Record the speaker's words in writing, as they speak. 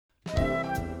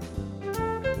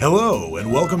Hello,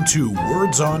 and welcome to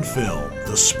Words on Film,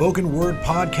 the spoken word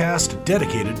podcast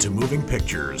dedicated to moving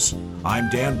pictures.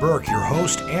 I'm Dan Burke, your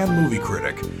host and movie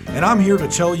critic, and I'm here to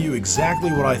tell you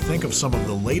exactly what I think of some of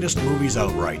the latest movies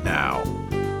out right now.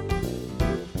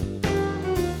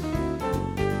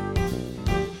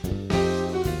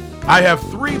 I have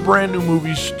three brand new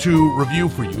movies to review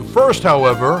for you. First,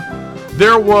 however,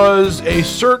 there was a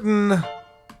certain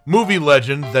movie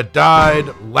legend that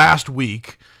died last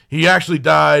week. He actually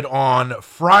died on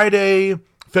Friday,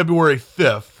 February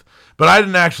 5th, but I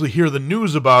didn't actually hear the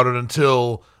news about it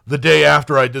until the day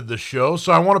after I did this show,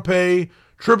 so I want to pay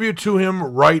tribute to him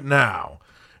right now.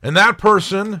 And that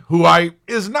person,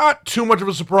 is not too much of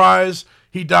a surprise,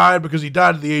 he died because he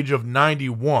died at the age of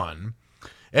 91,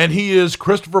 and he is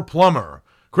Christopher Plummer.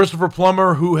 Christopher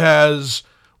Plummer, who has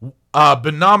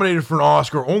been nominated for an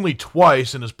Oscar only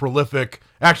twice in his prolific,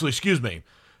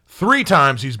 three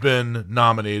times he's been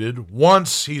nominated.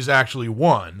 Once he's actually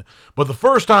won. But the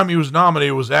first time he was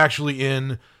nominated was actually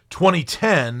in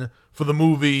 2010 for the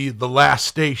movie The Last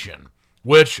Station,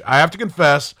 which I have to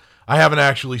confess I haven't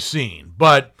actually seen.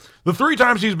 But the three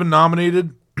times he's been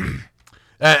nominated,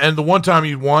 and the one time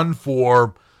he won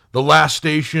for The Last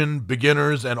Station,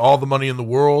 Beginners, and All the Money in the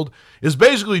World, is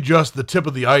basically just the tip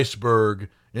of the iceberg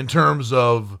in terms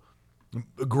of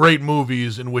great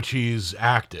movies in which he's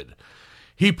acted.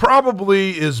 He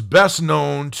probably is best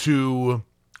known to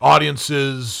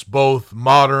audiences, both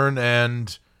modern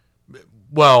and,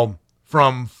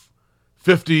 from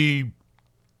 50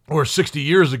 or 60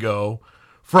 years ago,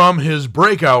 from his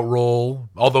breakout role,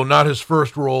 although not his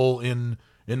first role in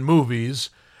movies,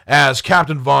 as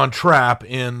Captain Von Trapp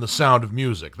in The Sound of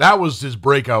Music. That was his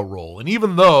breakout role. And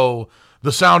even though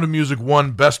The Sound of Music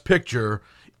won Best Picture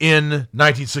in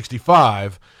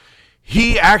 1965,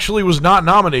 he actually was not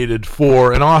nominated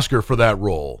for an Oscar for that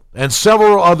role. And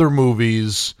several other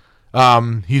movies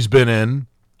he's been in,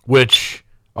 which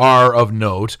are of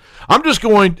note.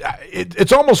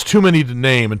 It's almost too many to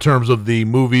name in terms of the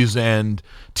movies and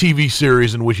TV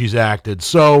series in which he's acted.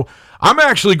 So I'm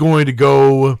actually going to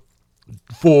go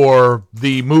for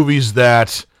the movies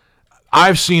that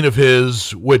I've seen of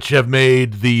his, which have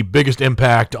made the biggest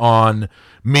impact on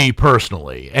me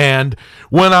personally. And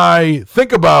when I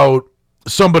think about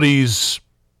somebody's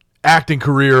acting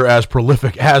career as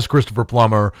prolific as Christopher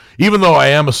Plummer, even though I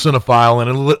am a cinephile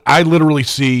and I literally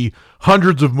see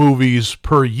hundreds of movies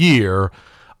per year,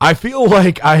 I feel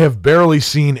like I have barely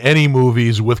seen any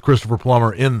movies with Christopher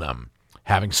Plummer in them.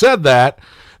 Having said that,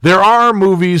 there are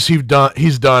movies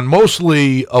he's done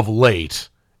mostly of late,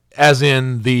 as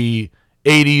in the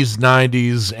 80s,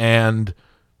 90s, and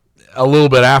a little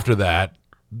bit after that,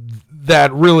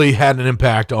 that really had an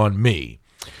impact on me.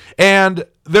 And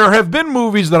there have been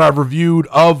movies that I've reviewed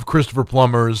of Christopher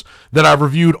Plummer's that I've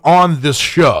reviewed on this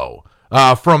show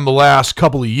from the last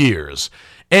couple of years.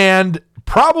 And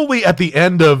probably at the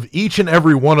end of each and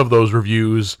every one of those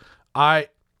reviews, I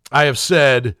have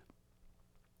said,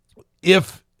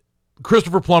 if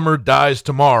Christopher Plummer dies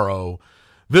tomorrow,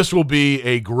 this will be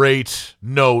a great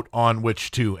note on which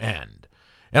to end.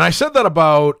 And I said that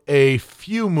about a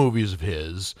few movies of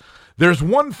his. There's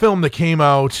one film that came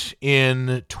out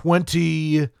in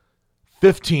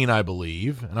 2015, I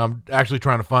believe, and I'm actually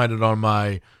trying to find it on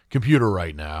my computer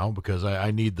right now because I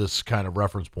need this kind of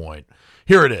reference point.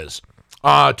 Here it is.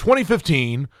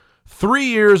 2015, 3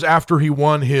 years after he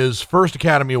won his first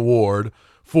Academy Award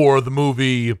for the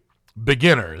movie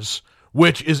Beginners,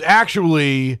 which is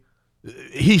actually,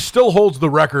 he still holds the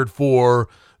record for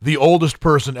the oldest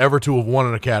person ever to have won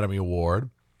an Academy Award.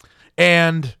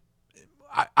 And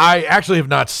I actually have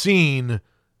not seen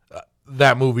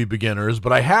that movie Beginners,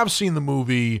 but I have seen the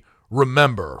movie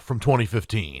Remember from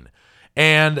 2015.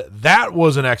 And that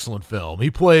was an excellent film.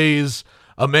 He plays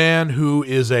a man who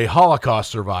is a Holocaust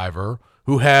survivor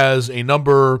who has a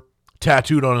number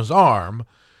tattooed on his arm,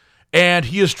 and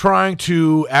he is trying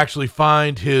to actually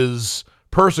find his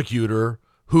persecutor,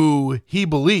 who he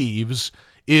believes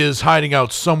is hiding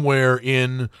out somewhere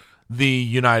in the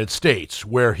United States,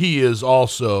 where he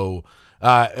also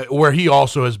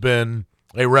has been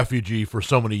a refugee for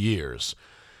so many years.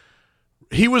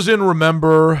 He was in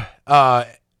Remember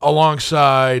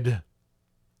alongside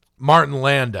Martin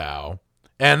Landau,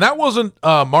 and that wasn't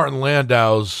Martin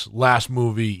Landau's last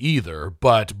movie either,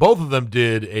 but both of them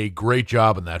did a great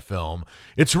job in that film.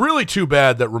 It's really too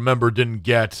bad that Remember didn't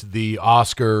get the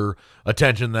Oscar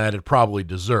attention that it probably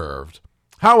deserved.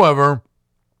 However,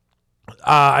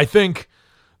 I think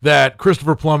that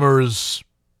Christopher Plummer's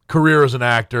career as an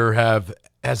actor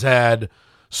has had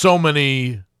so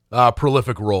many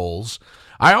prolific roles.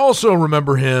 I also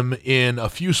remember him in a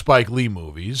few Spike Lee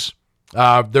movies.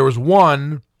 There was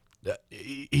one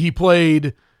he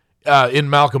played in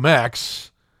Malcolm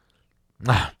X.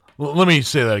 Let me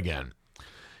say that again.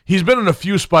 He's been in a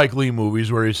few Spike Lee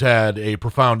movies where he's had a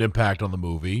profound impact on the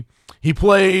movie. He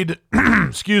played,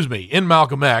 in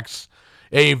Malcolm X,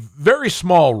 a very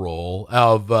small role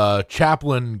of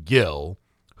Chaplain Gill,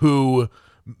 who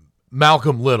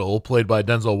Malcolm Little, played by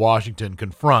Denzel Washington,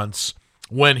 confronts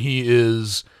when he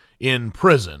is in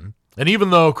prison. And even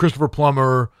though Christopher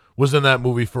Plummer was in that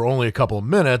movie for only a couple of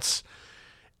minutes,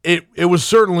 it was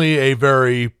certainly a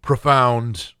very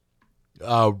profound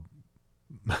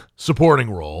supporting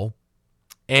role,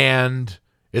 and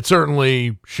it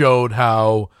certainly showed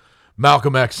how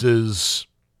Malcolm X's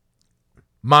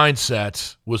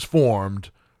mindset was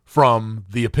formed from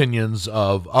the opinions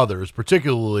of others,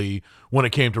 particularly when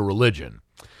it came to religion.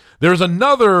 There's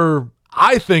another,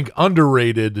 I think,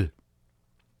 underrated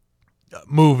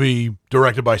movie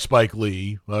directed by Spike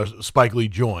Lee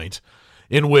joint,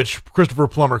 in which Christopher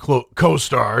Plummer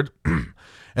co-starred,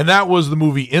 and that was the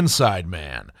movie Inside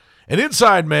Man. And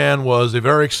Inside Man was a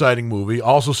very exciting movie,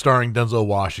 also starring Denzel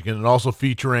Washington and also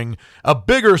featuring a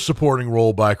bigger supporting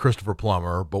role by Christopher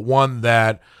Plummer, but one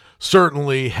that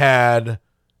certainly had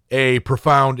a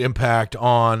profound impact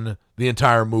on the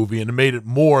entire movie and made it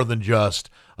more than just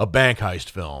a bank heist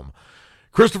film.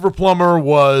 Christopher Plummer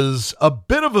was a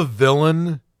bit of a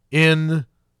villain in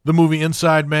the movie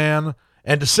Inside Man,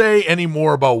 and to say any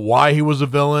more about why he was a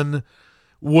villain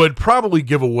would probably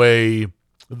give away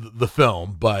the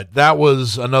film, but that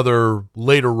was another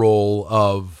later role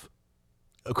of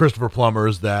Christopher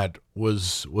Plummer's that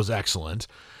was excellent.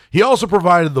 He also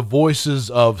provided the voices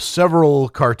of several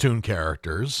cartoon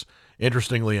characters,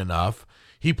 interestingly enough.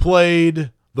 He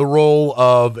played the role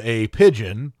of a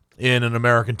pigeon in An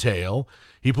American Tail.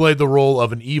 He played the role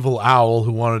of an evil owl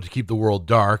who wanted to keep the world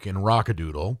dark in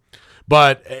Rockadoodle.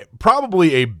 But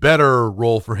probably a better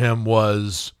role for him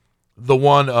was the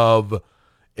one of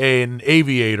an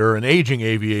aging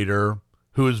aviator,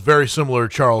 who is very similar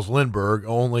to Charles Lindbergh,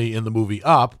 only in the movie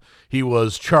Up, he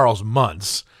was Charles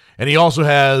Muntz. And he also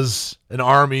has an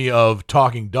army of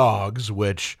talking dogs,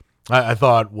 which I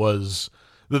thought was...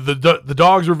 The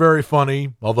dogs were very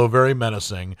funny, although very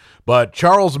menacing. But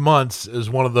Charles Muntz is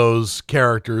one of those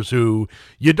characters who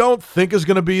you don't think is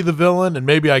going to be the villain, and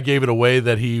maybe I gave it away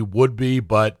that he would be,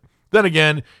 but then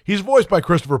again, he's voiced by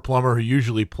Christopher Plummer, who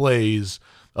usually plays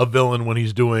a villain when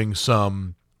he's doing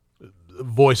some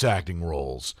voice acting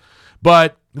roles.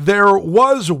 But there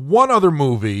was one other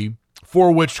movie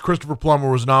for which Christopher Plummer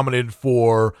was nominated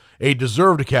for a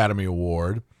deserved Academy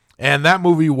Award, and that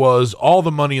movie was All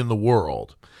the Money in the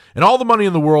World. And All the Money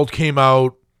in the World came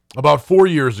out about 4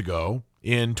 years ago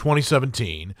in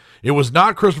 2017. It was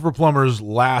not Christopher Plummer's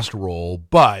last role,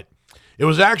 but it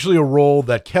was actually a role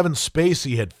that Kevin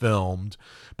Spacey had filmed,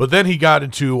 but then he got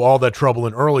into all that trouble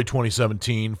in early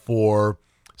 2017 for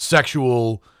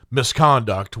sexual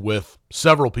misconduct, with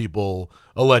several people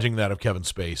alleging that of Kevin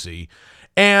Spacey.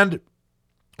 And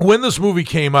when this movie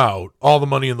came out, All the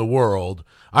Money in the World,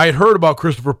 I had heard about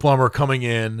Christopher Plummer coming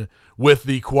in with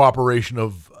the cooperation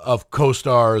of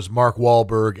co-stars Mark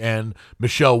Wahlberg and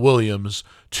Michelle Williams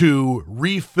to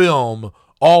refilm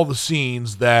all the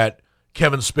scenes that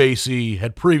Kevin Spacey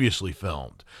had previously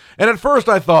filmed. And at first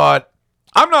I thought,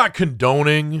 I'm not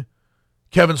condoning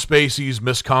Kevin Spacey's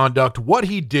misconduct. What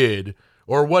he did,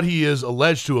 or what he is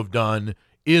alleged to have done,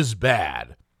 is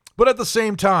bad. But at the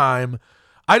same time,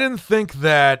 I didn't think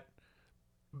that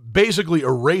basically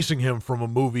erasing him from a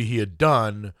movie he had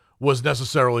done was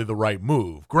necessarily the right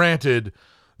move. Granted,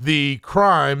 the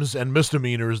crimes and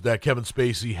misdemeanors that Kevin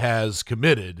Spacey has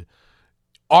committed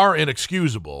are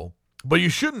inexcusable, but you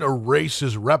shouldn't erase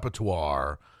his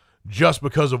repertoire just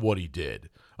because of what he did.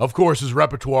 Of course, his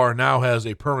repertoire now has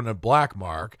a permanent black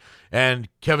mark, and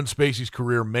Kevin Spacey's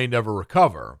career may never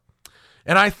recover.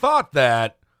 And I thought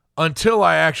that until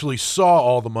I actually saw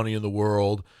All the Money in the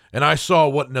World, and I saw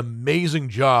what an amazing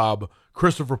job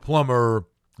Christopher Plummer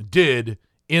did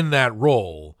in that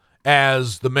role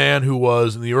as the man who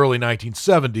was, in the early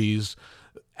 1970s,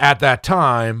 at that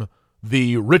time,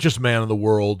 the richest man in the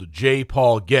world, J.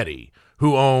 Paul Getty,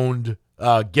 who owned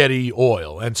Getty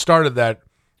Oil and started that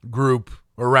group,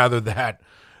 or rather that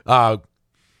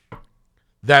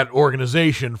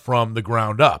organization from the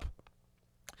ground up.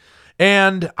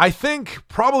 And I think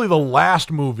probably the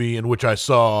last movie in which I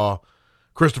saw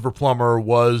Christopher Plummer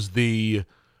was the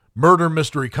murder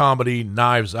mystery comedy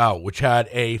Knives Out, which had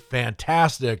a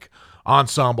fantastic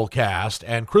ensemble cast,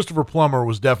 and Christopher Plummer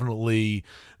was definitely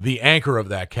the anchor of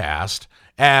that cast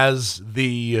as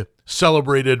the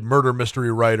celebrated murder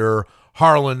mystery writer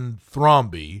Harlan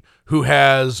Thrombey, who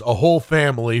has a whole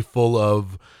family full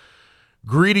of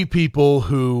greedy people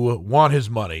who want his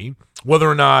money. Whether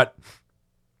or not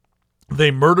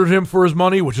they murdered him for his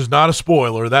money, which is not a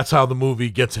spoiler, that's how the movie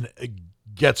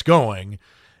gets going,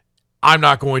 I'm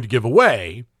not going to give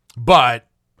away, but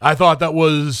I thought that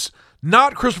was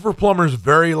not Christopher Plummer's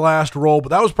very last role, but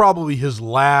that was probably his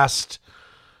last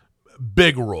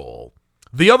big role.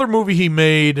 The other movie he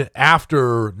made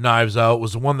after Knives Out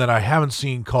was the one that I haven't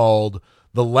seen, called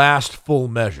The Last Full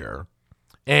Measure.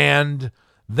 And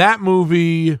that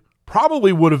movie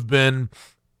probably would have been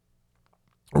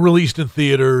released in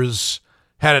theaters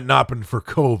had it not been for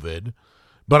COVID,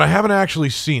 but I haven't actually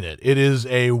seen it. It is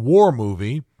a war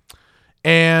movie,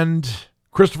 and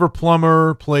Christopher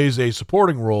Plummer plays a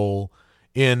supporting role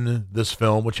in this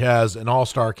film, which has an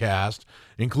all-star cast,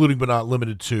 including but not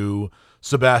limited to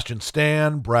Sebastian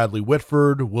Stan, Bradley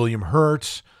Whitford, William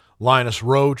Hurt, Linus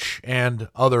Roach, and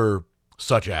other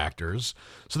such actors.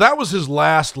 So that was his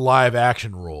last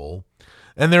live-action role.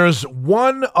 And there's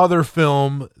one other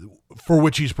film for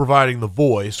which he's providing the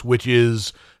voice, which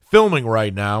is filming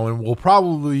right now and will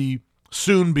probably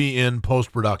soon be in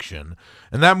post-production.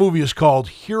 And that movie is called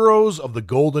Heroes of the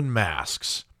Golden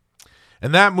Masks.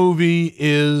 And that movie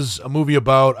is a movie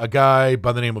about a guy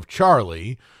by the name of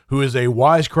Charlie, who is a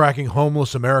wisecracking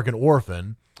homeless American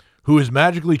orphan who is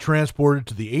magically transported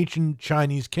to the ancient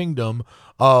Chinese kingdom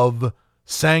of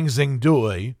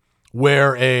Sangzingdui,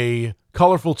 where a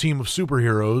colorful team of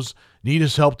superheroes need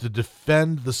his help to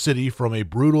defend the city from a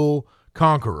brutal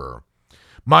conqueror.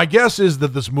 My guess is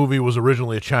that this movie was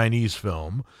originally a Chinese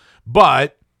film,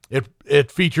 but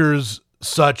it features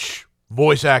such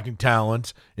voice acting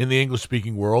talent in the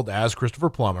English-speaking world as Christopher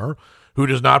Plummer, who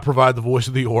does not provide the voice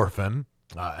of the orphan,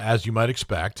 as you might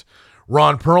expect.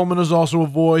 Ron Perlman is also a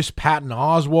voice, Patton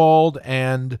Oswalt,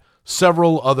 and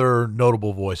several other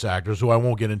notable voice actors who I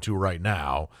won't get into right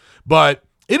now. But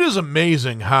it is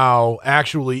amazing how,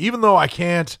 actually, even though I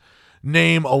can't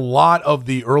name a lot of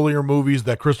the earlier movies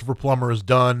that Christopher Plummer has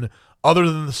done other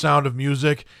than The Sound of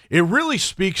Music, it really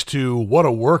speaks to what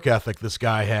a work ethic this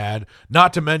guy had,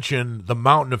 not to mention the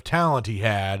mountain of talent he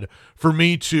had, for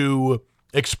me to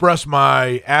express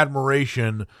my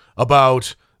admiration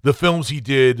about the films he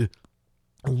did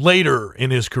later in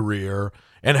his career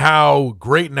and how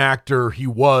great an actor he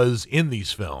was in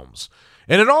these films.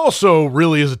 And it also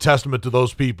really is a testament to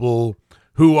those people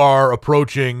who are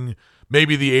approaching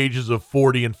maybe the ages of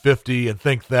 40 and 50 and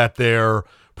think that their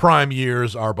prime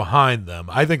years are behind them.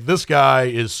 I think this guy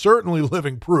is certainly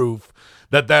living proof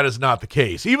that that is not the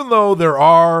case. Even though there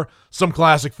are some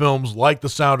classic films like The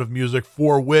Sound of Music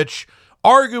for which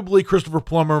arguably Christopher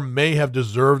Plummer may have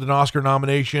deserved an Oscar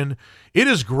nomination, it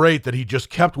is great that he just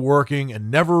kept working and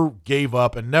never gave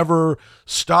up and never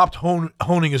stopped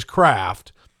honing his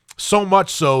craft, so much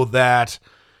so that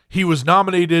he was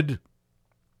nominated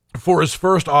for his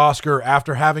first Oscar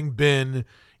after having been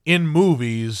in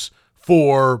movies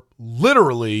for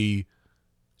literally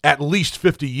at least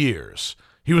 50 years.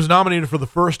 He was nominated for the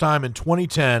first time in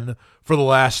 2010 for The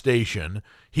Last Station.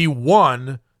 He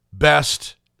won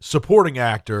Best Supporting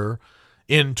Actor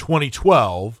in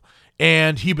 2012,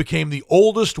 and he became the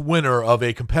oldest winner of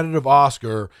a competitive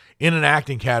Oscar in an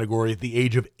acting category at the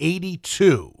age of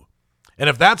 82. And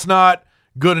if that's not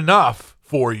good enough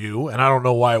for you, and I don't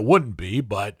know why it wouldn't be,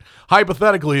 but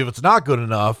hypothetically, if it's not good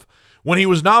enough, when he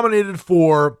was nominated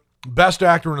for Best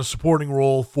Actor in a Supporting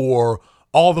Role for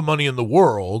All the Money in the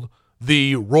World,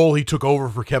 the role he took over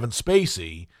for Kevin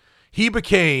Spacey, he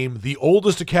became the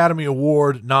oldest Academy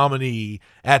Award nominee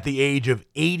at the age of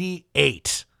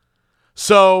 88.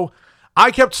 So I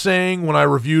kept saying when I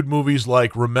reviewed movies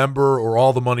like Remember or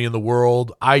All the Money in the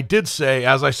World, I did say,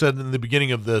 as I said in the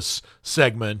beginning of this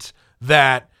segment,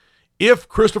 that if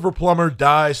Christopher Plummer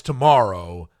dies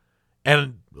tomorrow,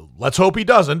 and let's hope he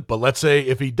doesn't, but let's say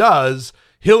if he does,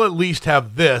 he'll at least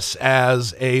have this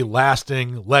as a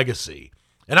lasting legacy.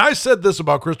 And I said this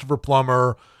about Christopher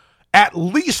Plummer at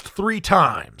least 3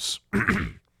 times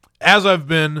as I've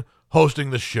been hosting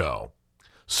the show.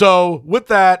 So with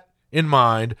that in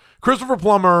mind, Christopher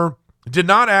Plummer did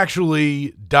not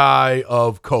actually die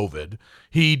of COVID.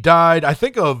 He died, I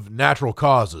think, of natural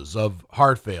causes, of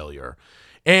heart failure.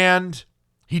 And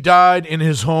he died in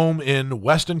his home in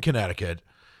Weston, Connecticut.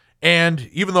 And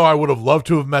even though I would have loved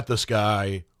to have met this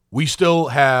guy, we still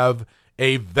have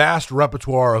a vast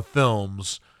repertoire of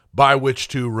films by which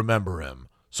to remember him.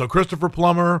 So Christopher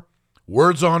Plummer,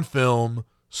 Words on Film,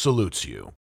 salutes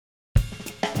you.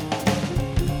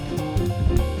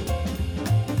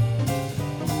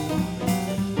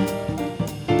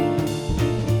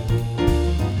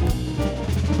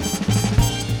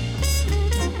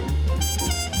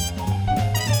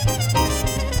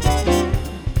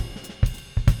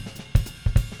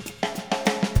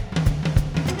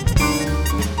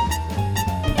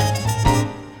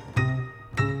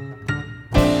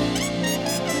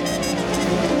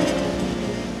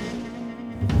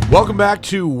 Welcome back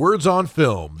to Words on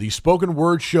Film, the spoken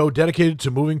word show dedicated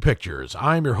to moving pictures.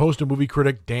 I'm your host and movie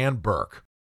critic, Dan Burke.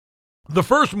 The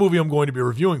first movie I'm going to be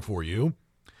reviewing for you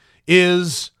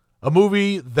is a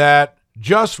movie that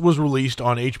just was released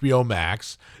on HBO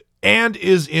Max and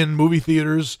is in movie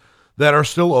theaters that are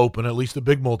still open, at least the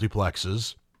big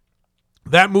multiplexes.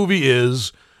 That movie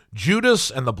is Judas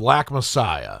and the Black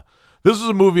Messiah. This is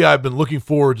a movie I've been looking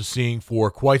forward to seeing for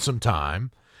quite some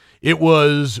time. It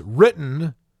was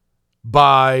written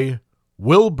by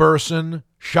Will Burson,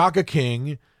 Shaka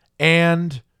King,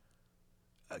 and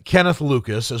Kenneth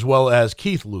Lucas, as well as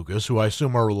Keith Lucas, who I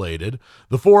assume are related.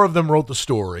 The four of them wrote the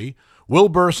story. Will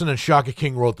Burson and Shaka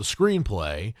King wrote the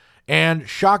screenplay, and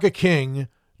Shaka King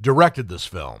directed this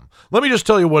film. Let me just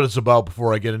tell you what it's about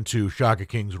before I get into Shaka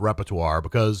King's repertoire,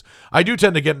 because I do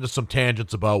tend to get into some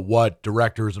tangents about what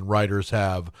directors and writers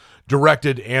have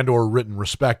directed and or written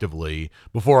respectively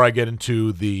before I get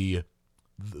into the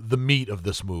meat of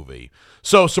this movie.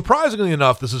 So, surprisingly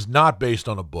enough, this is not based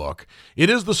on a book. It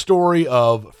is the story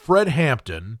of Fred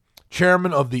Hampton,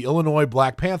 chairman of the Illinois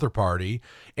Black Panther Party,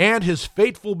 and his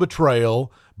fateful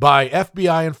betrayal by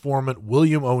FBI informant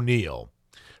William O'Neill.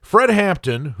 Fred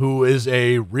Hampton, who is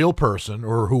a real person,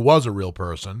 or who was a real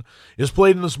person, is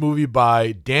played in this movie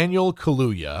by Daniel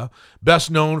Kaluuya, best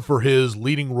known for his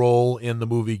leading role in the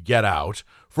movie Get Out,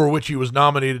 for which he was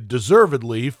nominated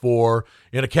deservedly for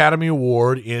an Academy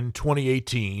Award in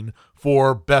 2018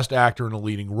 for Best Actor in a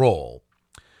Leading Role.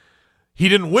 He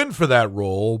didn't win for that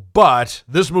role, but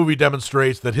this movie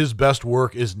demonstrates that his best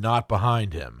work is not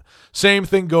behind him. Same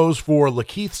thing goes for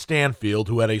Lakeith Stanfield,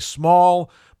 who had a small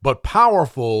but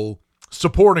powerful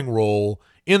supporting role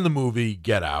in the movie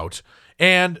Get Out.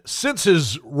 And since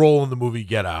his role in the movie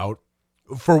Get Out,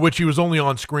 for which he was only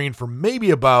on screen for maybe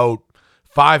about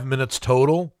 5 minutes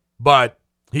total, but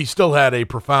he still had a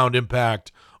profound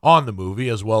impact on the movie,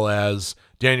 as well as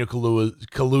Daniel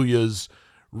Kaluuya's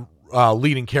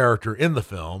leading character in the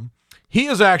film. He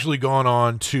has actually gone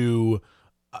on to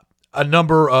a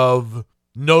number of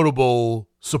notable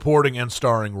supporting and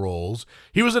starring roles.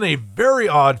 He was in a very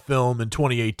odd film in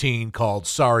 2018 called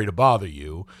Sorry to Bother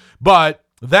You, but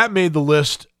that made the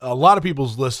list, a lot of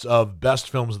people's lists of best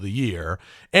films of the year.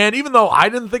 And even though I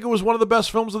didn't think it was one of the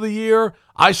best films of the year,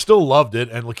 I still loved it,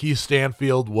 and Lakeith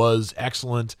Stanfield was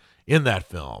excellent in that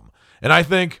film. And I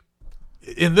think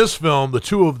in this film, the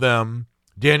two of them,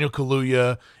 Daniel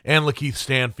Kaluuya and Lakeith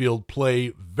Stanfield,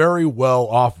 play very well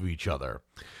off of each other.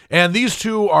 And these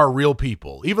two are real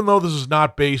people. Even though this is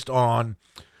not based on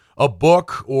a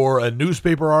book or a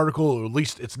newspaper article, or at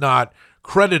least it's not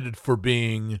credited for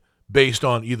being based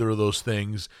on either of those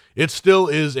things, it still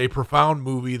is a profound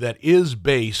movie that is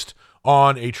based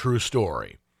on a true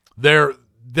story. There's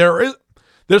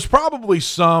probably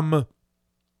some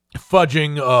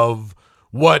fudging of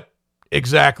what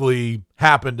exactly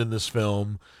happened in this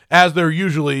film, as there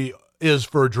usually is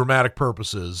for dramatic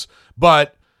purposes,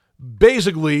 but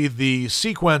basically the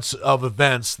sequence of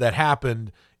events that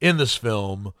happened in this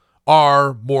film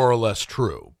are more or less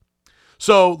true.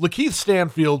 So Lakeith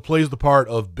Stanfield plays the part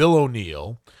of Bill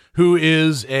O'Neill, who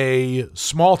is a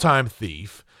small-time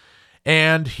thief,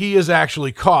 and he is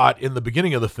actually caught in the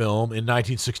beginning of the film in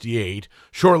 1968,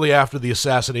 shortly after the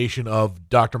assassination of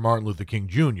Dr. Martin Luther King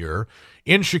Jr.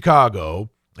 in Chicago,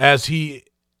 as he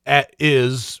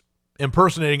is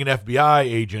impersonating an FBI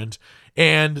agent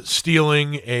and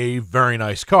stealing a very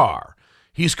nice car.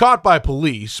 He's caught by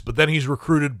police, but then he's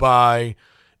recruited by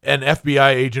an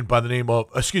FBI agent by the name of,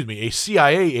 a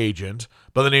CIA agent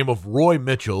by the name of Roy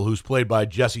Mitchell, who's played by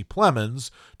Jesse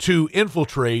Plemons, to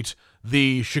infiltrate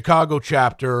the Chicago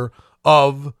chapter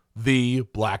of the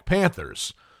Black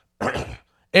Panthers.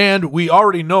 And we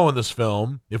already know in this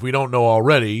film, if we don't know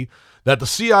already, that the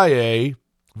CIA,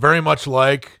 very much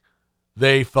like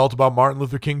they felt about Martin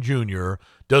Luther King Jr.,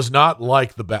 does not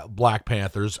like the Black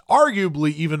Panthers,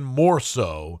 arguably even more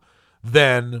so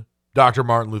than Dr.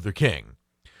 Martin Luther King.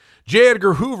 J.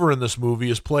 Edgar Hoover in this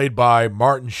movie is played by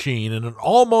Martin Sheen in an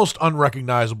almost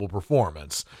unrecognizable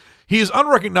performance. He is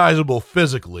unrecognizable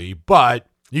physically, but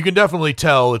you can definitely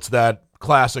tell it's that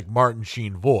classic Martin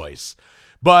Sheen voice.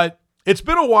 But it's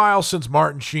been a while since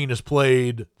Martin Sheen has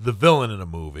played the villain in a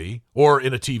movie, or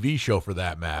in a TV show for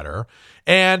that matter,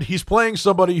 and he's playing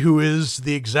somebody who is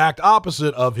the exact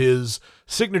opposite of his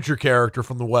signature character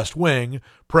from The West Wing,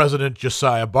 President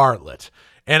Josiah Bartlet.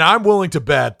 And I'm willing to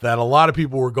bet that a lot of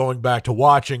people were going back to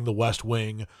watching The West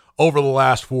Wing over the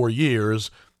last 4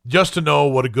 years just to know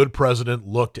what a good president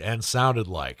looked and sounded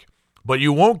like. But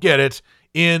you won't get it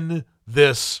in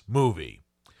this movie.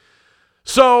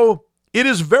 So It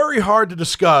is very hard to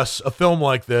discuss a film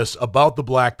like this about the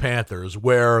Black Panthers,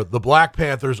 where the Black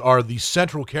Panthers are the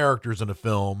central characters in a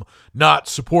film, not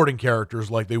supporting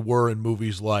characters like they were in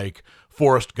movies like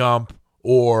Forrest Gump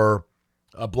or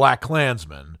Black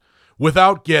Klansman,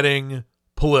 without getting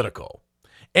political.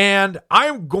 And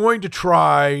I'm going to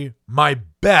try my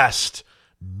best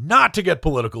not to get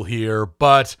political here,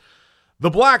 but the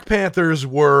Black Panthers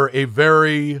were a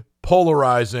very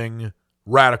polarizing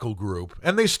radical group,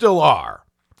 and they still are.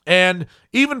 And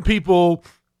even people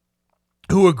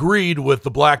who agreed with the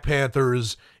Black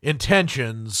Panthers'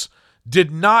 intentions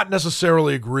did not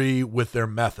necessarily agree with their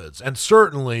methods. And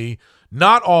certainly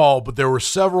not all, but there were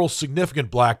several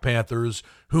significant Black Panthers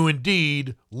who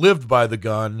indeed lived by the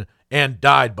gun and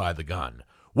died by the gun.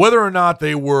 Whether or not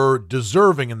they were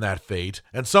deserving in that fate,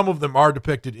 and some of them are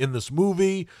depicted in this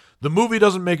movie, the movie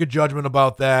doesn't make a judgment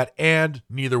about that, and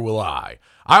neither will I.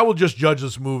 I will just judge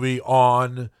this movie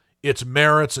on its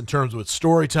merits in terms of its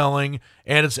storytelling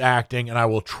and its acting, and I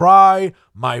will try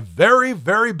my very,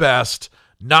 very best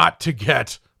not to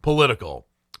get political.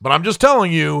 But I'm just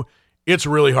telling you, it's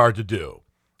really hard to do.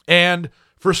 And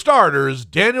for starters,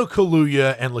 Daniel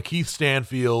Kaluuya and Lakeith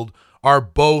Stanfield are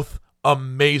both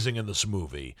amazing in this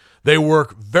movie. They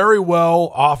work very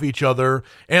well off each other,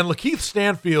 and Lakeith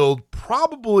Stanfield,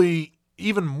 probably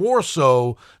even more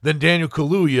so than Daniel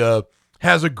Kaluuya,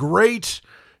 has a great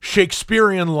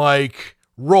Shakespearean-like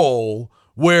role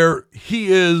where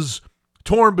he is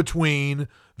torn between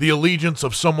the allegiance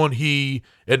of someone he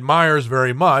admires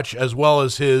very much, as well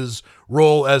as his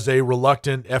role as a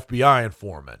reluctant FBI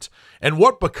informant. And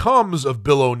what becomes of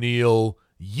Bill O'Neill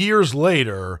years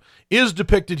later is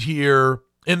depicted here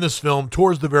in this film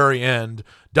towards the very end,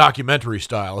 documentary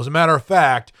style. As a matter of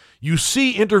fact, you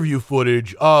see interview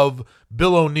footage of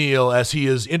Bill O'Neill as he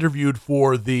is interviewed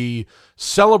for the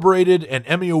celebrated and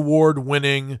Emmy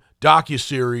Award-winning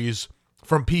docuseries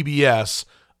from PBS,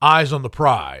 Eyes on the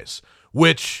Prize,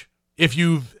 which, if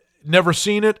you've never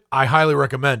seen it, I highly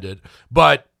recommend it.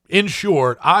 But in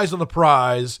short, Eyes on the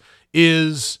Prize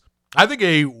is, I think,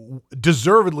 a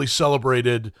deservedly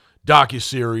celebrated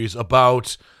docuseries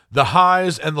about the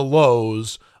highs and the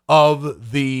lows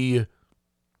of the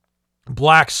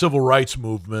Black civil rights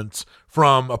movement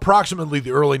from approximately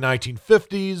the early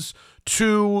 1950s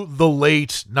to the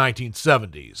late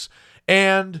 1970s.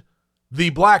 And the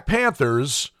Black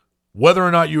Panthers, whether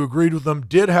or not you agreed with them,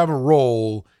 did have a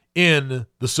role in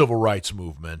the civil rights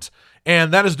movement,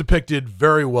 and that is depicted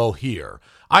very well here.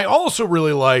 I also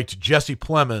really liked Jesse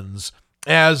Plemons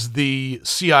as the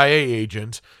CIA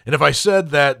agent, and if I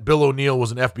said that Bill O'Neill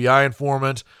was an FBI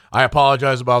informant, I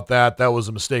apologize about that. That was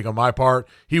a mistake on my part.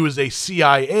 He was a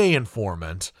CIA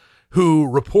informant who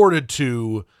reported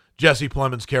to Jesse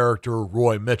Plemons' character,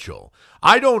 Roy Mitchell.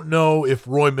 I don't know if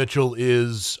Roy Mitchell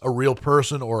is a real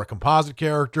person or a composite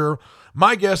character.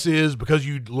 My guess is, because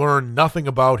you learn nothing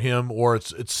about him, or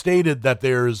it's stated that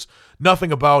there's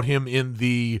nothing about him in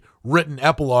the written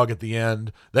epilogue at the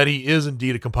end, that he is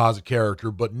indeed a composite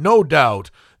character. But no doubt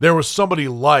there was somebody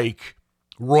like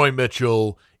Roy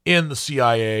Mitchell in the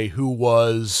CIA who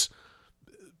was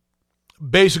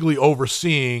basically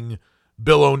overseeing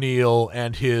Bill O'Neill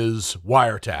and his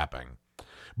wiretapping.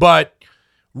 But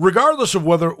regardless of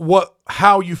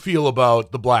how you feel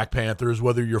about the Black Panthers,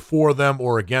 whether you're for them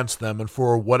or against them, and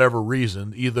for whatever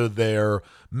reason, either their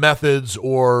methods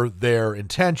or their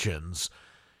intentions,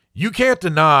 you can't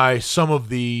deny some of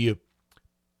the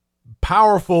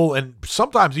powerful and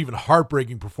sometimes even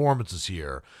heartbreaking performances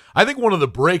here. I think one of the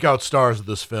breakout stars of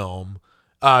this film,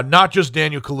 not just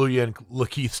Daniel Kaluuya and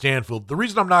Lakeith Stanfield, the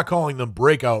reason I'm not calling them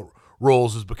breakout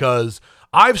roles is because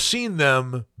I've seen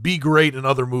them be great in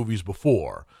other movies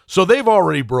before, so they've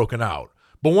already broken out.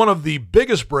 But one of the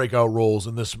biggest breakout roles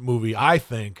in this movie, I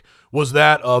think, was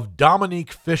that of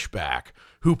Dominique Fishback,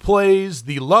 who plays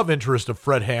the love interest of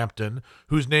Fred Hampton,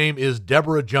 whose name is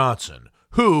Deborah Johnson,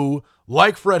 who,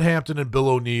 like Fred Hampton and Bill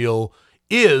O'Neill,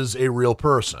 is a real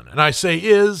person. And I say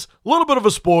is, a little bit of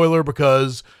a spoiler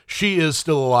because she is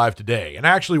still alive today. And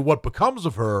actually what becomes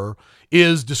of her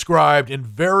is described in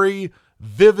very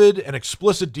vivid and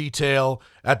explicit detail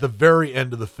at the very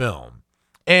end of the film.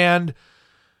 And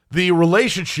the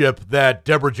relationship that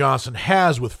Deborah Johnson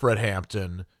has with Fred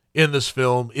Hampton in this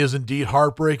film is indeed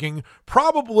heartbreaking,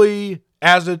 probably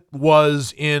as it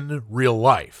was in real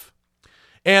life.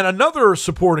 And another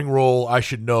supporting role I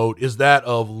should note is that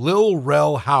of Lil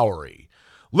Rel Howery.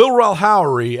 Lil Rel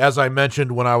Howery, as I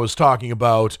mentioned when I was talking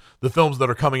about the films that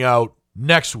are coming out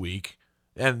next week,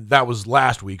 and that was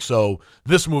last week, so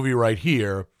this movie right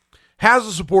here, has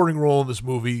a supporting role in this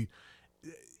movie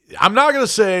I'm not going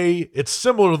to say it's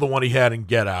similar to the one he had in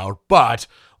Get Out, but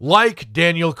like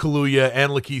Daniel Kaluuya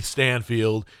and Lakeith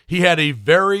Stanfield, he had a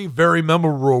very, very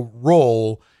memorable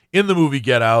role in the movie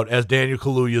Get Out as Daniel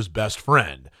Kaluuya's best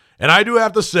friend. And I do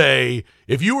have to say,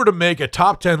 if you were to make a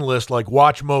top 10 list like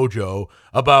Watch Mojo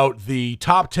about the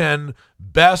top 10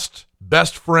 best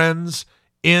friends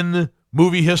in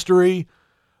movie history,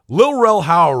 Lil Rel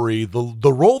Howery,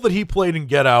 the role that he played in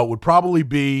Get Out would probably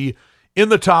be in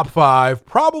the top 5,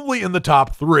 probably in the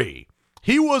top 3.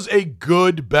 He was a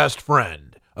good best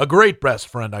friend, a great best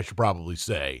friend, I should probably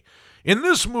say. In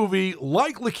this movie,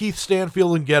 like Lakeith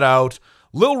Stanfield in Get Out,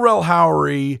 Lil Rel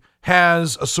Howery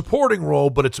has a supporting role,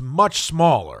 but it's much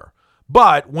smaller.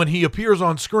 But when he appears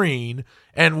on screen,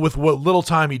 and with what little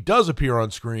time he does appear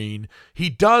on screen, he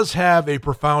does have a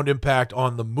profound impact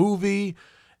on the movie,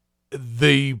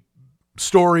 the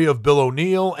story of Bill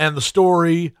O'Neill, and the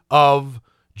story of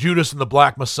Judas and the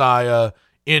Black Messiah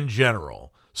in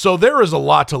general. So there is a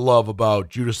lot to love about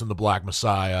Judas and the Black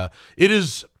Messiah. It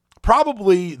is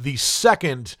probably the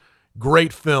second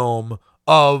great film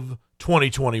of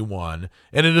 2021,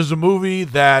 and it is a movie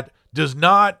that does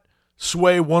not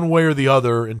sway one way or the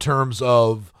other in terms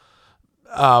of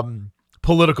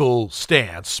political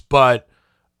stance, but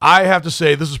I have to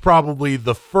say this is probably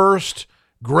the first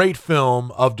great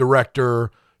film of director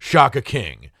Shaka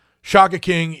King. Shaka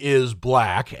King is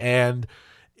black, and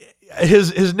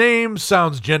his name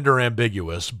sounds gender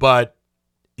ambiguous, but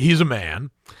he's a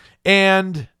man,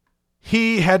 and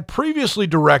he had previously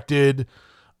directed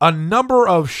a number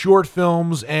of short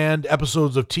films and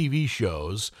episodes of TV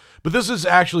shows, but this is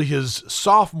actually his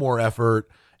sophomore effort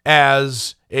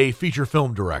as a feature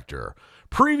film director.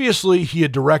 Previously, he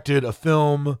had directed a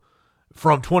film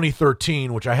from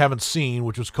 2013, which I haven't seen,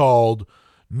 which was called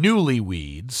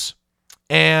Newlyweeds,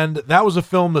 and that was a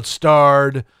film that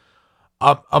starred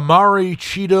Amari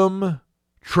Cheatham,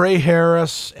 Trey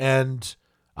Harris, and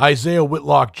Isaiah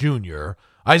Whitlock Jr.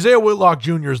 Isaiah Whitlock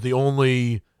Jr. is the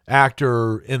only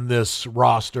actor in this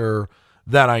roster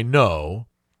that I know,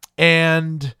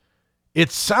 and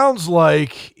it sounds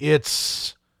like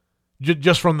it's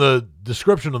just from the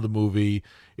description of the movie,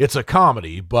 it's a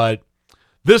comedy, but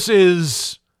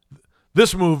this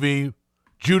movie,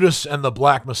 Judas and the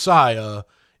Black Messiah,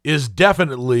 is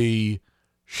definitely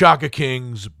Shaka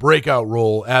King's breakout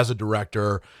role as a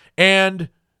director, and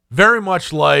very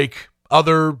much like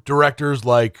other directors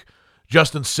like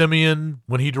Justin Simien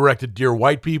when he directed Dear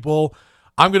White People.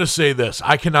 I'm going to say this.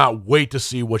 I cannot wait to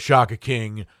see what Shaka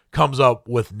King comes up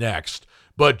with next.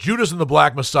 But Judas and the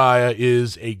Black Messiah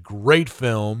is a great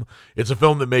film. It's a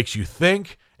film that makes you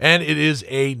think, and it is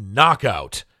a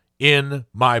knockout in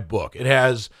my book. It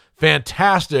has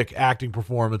fantastic acting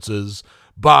performances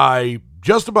by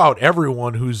just about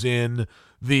everyone who's in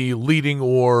the leading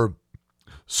or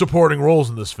supporting roles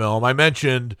in this film. I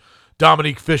mentioned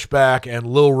Dominique Fishback and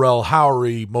Lil Rel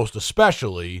Howery most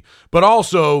especially, but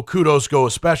also kudos go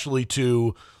especially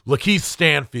to Lakeith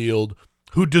Stanfield,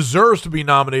 who deserves to be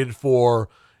nominated for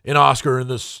an Oscar in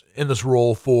this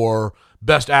role for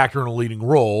Best Actor in a Leading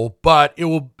Role, but it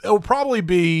will probably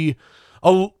be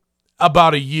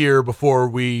about a year before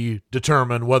we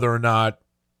determine whether or not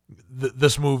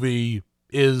this movie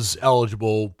is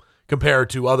eligible compared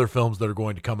to other films that are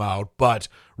going to come out. But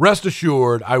rest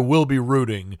assured, I will be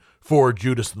rooting for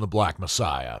Judas and the Black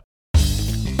Messiah.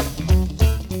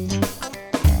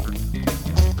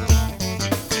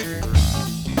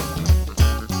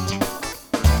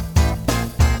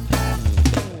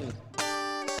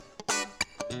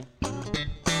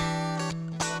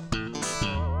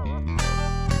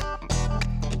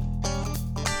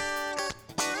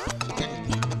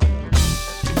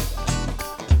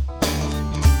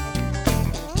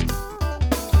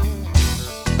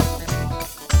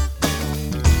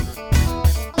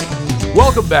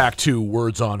 Welcome back to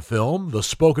Words on Film, the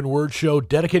spoken word show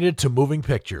dedicated to moving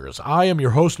pictures. I am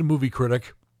your host and movie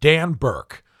critic, Dan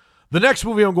Burke. The next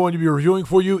movie I'm going to be reviewing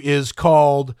for you is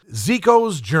called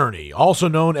Zico's Journey, also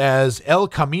known as El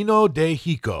Camino de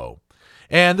Zico.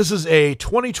 And this is a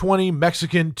 2020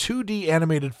 Mexican 2D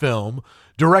animated film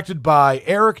directed by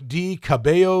Eric D.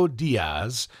 Cabello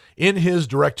Diaz in his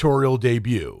directorial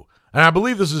debut. And I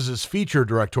believe this is his feature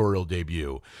directorial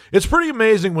debut. It's pretty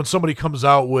amazing when somebody comes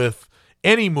out with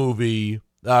any movie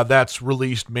that's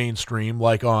released mainstream,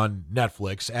 like on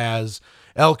Netflix, as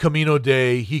El Camino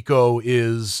de Zico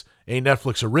is a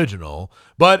Netflix original,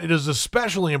 but it is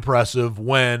especially impressive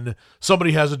when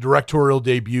somebody has a directorial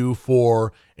debut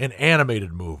for an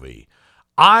animated movie.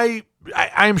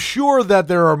 I'm sure that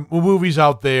there are movies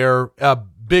out there,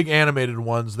 big animated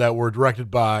ones, that were directed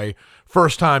by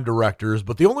first-time directors,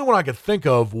 but the only one I could think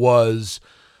of was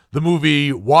the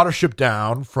movie Watership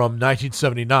Down from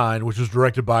 1979, which was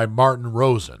directed by Martin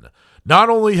Rosen. Not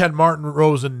only had Martin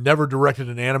Rosen never directed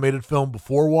an animated film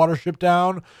before Watership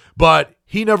Down, but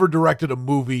he never directed a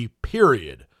movie,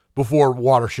 period, before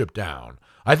Watership Down.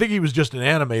 I think he was just an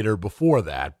animator before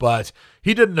that, but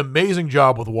he did an amazing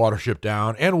job with Watership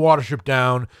Down, and Watership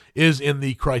Down is in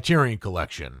the Criterion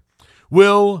Collection.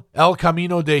 Will El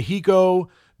Camino de Hico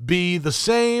be the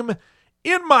same?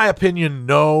 In my opinion,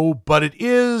 no, but it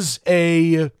is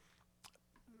a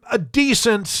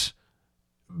decent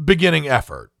beginning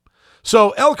effort.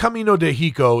 So El Camino de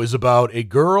Hico is about a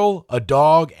girl, a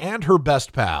dog, and her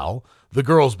best pal, the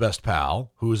girl's best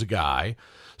pal, who is a guy,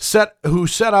 who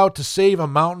set out to save a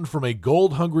mountain from a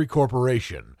gold-hungry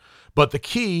corporation. But the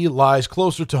key lies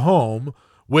closer to home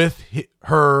with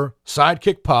her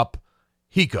sidekick pup,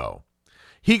 Hico.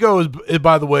 Hico is,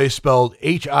 by the way, spelled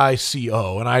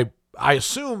Hico, and I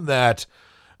assume that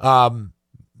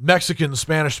Mexican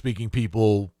Spanish-speaking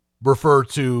people refer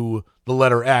to the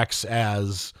letter X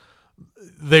as...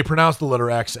 They pronounce the letter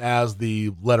X as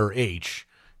the letter H,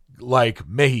 like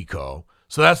Mexico.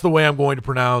 So that's the way I'm going to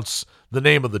pronounce the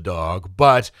name of the dog.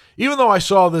 But even though I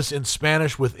saw this in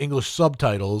Spanish with English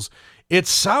subtitles, it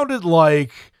sounded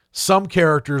like some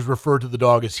characters referred to the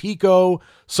dog as Hico.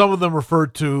 Some of them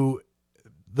referred to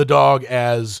the dog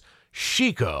as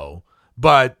Chico,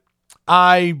 but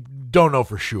I don't know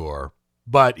for sure.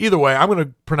 But either way, I'm going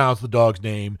to pronounce the dog's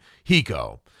name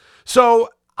Hico. So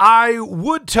I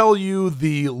would tell you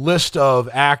the list of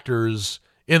actors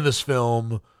in this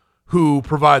film who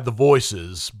provide the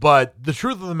voices, but the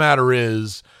truth of the matter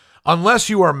is, unless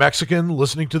you are Mexican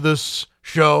listening to this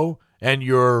show and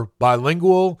you're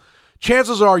bilingual,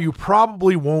 chances are you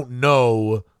probably won't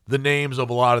know the names of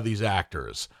a lot of these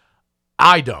actors.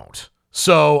 I don't.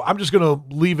 So I'm just going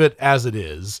to leave it as it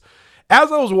is.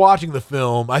 As I was watching the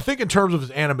film, I think in terms of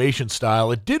its animation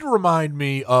style, it did remind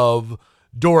me of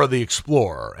Dora the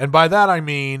Explorer. And by that I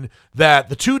mean that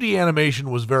the 2D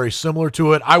animation was very similar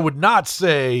to it. I would not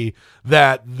say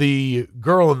that the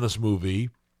girl in this movie,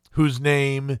 whose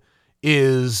name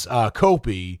is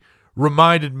Kopi,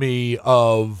 reminded me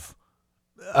of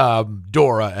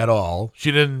Dora at all.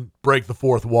 She didn't break the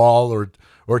fourth wall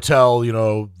or tell,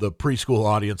 the preschool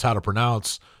audience how to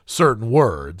pronounce certain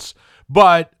words.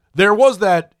 But there was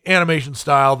that animation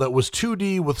style that was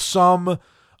 2D with some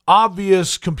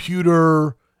obvious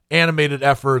computer animated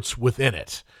efforts within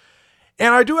it.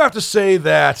 And I do have to say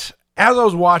that as I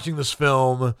was watching this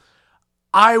film,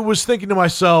 I was thinking to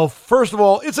myself, first of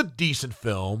all, it's a decent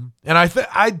film, and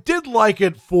I did like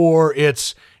it for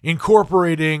its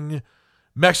incorporating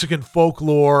Mexican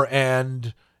folklore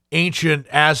and ancient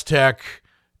Aztec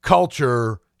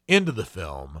culture into the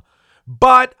film.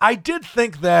 But I did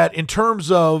think that in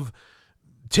terms of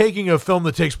taking a film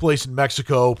that takes place in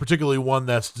Mexico, particularly one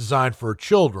that's designed for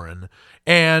children,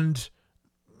 and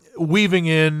weaving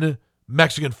in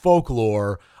Mexican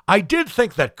folklore, I did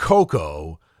think that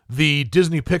Coco, the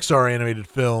Disney Pixar animated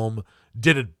film,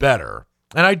 did it better.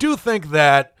 And I do think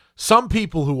that some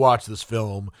people who watch this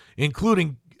film,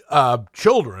 including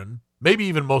children, maybe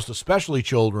even most especially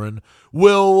children,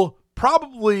 will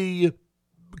probably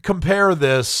compare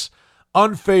this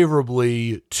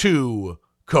unfavorably to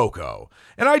Coco.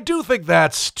 And I do think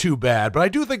that's too bad, but I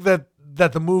do think that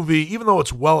the movie, even though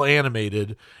it's well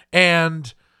animated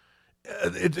and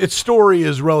its story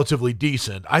is relatively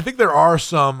decent, I think there are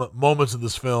some moments in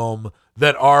this film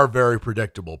that are very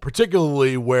predictable,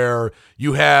 particularly where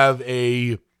you have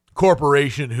a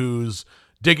corporation who's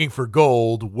digging for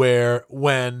gold,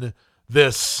 when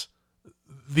these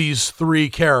three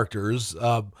characters,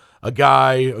 a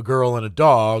guy, a girl, and a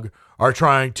dog, are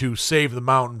trying to save the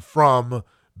mountain from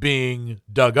being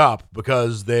dug up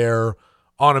because they're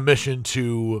on a mission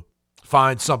to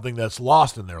find something that's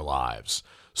lost in their lives,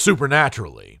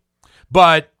 supernaturally.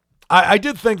 But I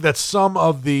did think that some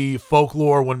of the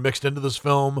folklore, when mixed into this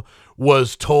film,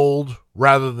 was told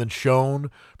rather than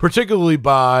shown, particularly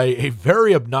by a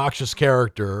very obnoxious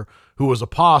character who was a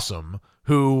possum,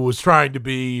 who was trying to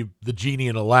be the genie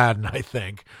in Aladdin, I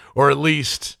think, or at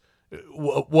least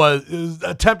was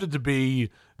attempted to be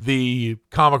the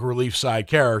comic relief side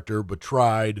character, but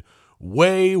tried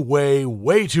way, way,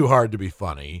 way too hard to be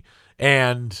funny.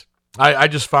 And I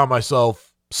just found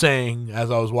myself saying,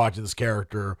 as I was watching this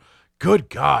character, good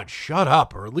God, shut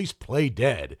up, or at least play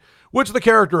dead, which the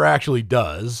character actually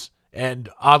does. And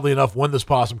oddly enough, when this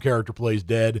possum character plays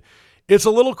dead, it's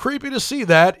a little creepy to see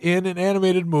that in an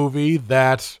animated movie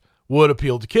that would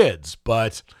appeal to kids.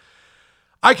 But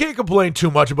I can't complain too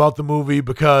much about the movie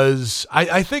because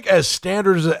I think as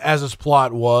standard as its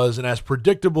plot was and as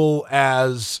predictable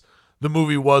as the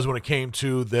movie was when it came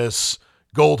to this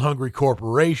gold-hungry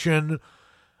corporation.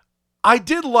 I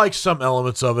did like some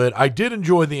elements of it. I did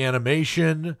enjoy the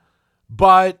animation,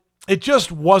 but it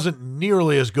just wasn't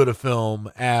nearly as good a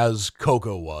film as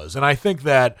Coco was. And I think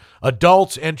that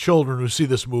adults and children who see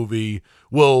this movie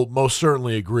will most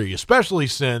certainly agree, especially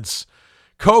since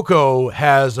Coco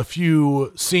has a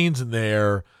few scenes in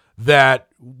there that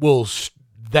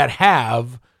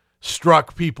have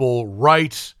struck people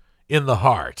right in the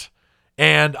heart.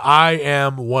 And I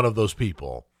am one of those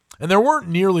people. And there weren't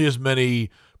nearly as many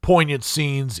poignant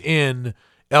scenes in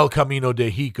El Camino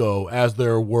de Hico as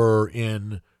there were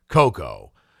in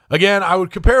Coco. Again, I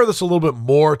would compare this a little bit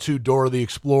more to Dora the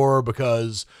Explorer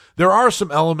because there are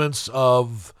some elements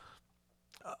of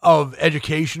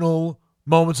educational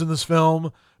moments in this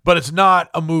film, but it's not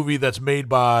a movie that's made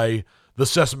by the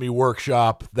Sesame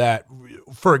Workshop that,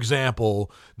 for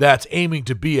example, that's aiming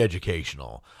to be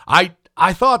educational.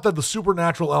 I thought that the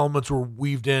supernatural elements were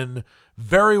weaved in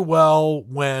very well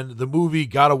when the movie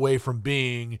got away from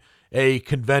being a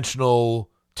conventional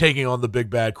taking on the big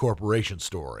bad corporation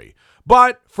story.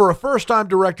 But for a first-time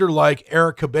director like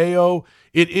Eric Cabello,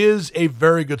 it is a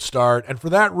very good start. And for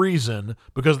that reason,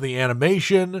 because of the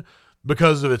animation,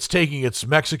 because of its taking its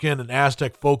Mexican and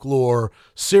Aztec folklore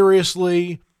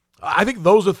seriously, I think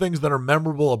those are things that are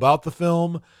memorable about the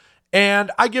film.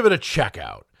 And I give it a check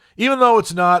out. Even though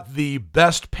it's not the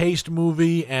best-paced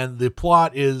movie and the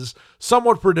plot is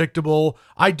somewhat predictable,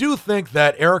 I do think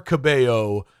that Eric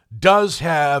Cabello does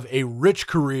have a rich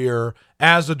career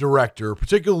as a director,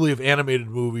 particularly of animated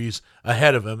movies,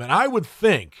 ahead of him. And I would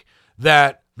think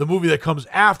that the movie that comes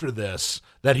after this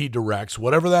that he directs,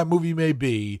 whatever that movie may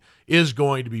be, is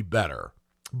going to be better.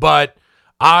 But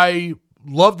I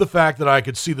love the fact that I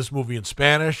could see this movie in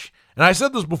Spanish. And I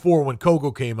said this before when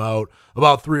Coco came out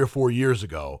about 3 or 4 years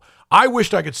ago. I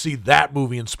wished I could see that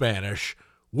movie in Spanish,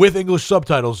 with English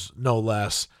subtitles, no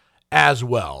less, as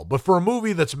well. But for a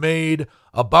movie that's made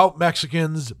about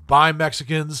Mexicans, by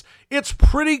Mexicans, it's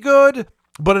pretty good,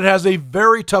 but it has a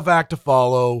very tough act to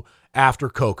follow after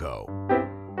Coco.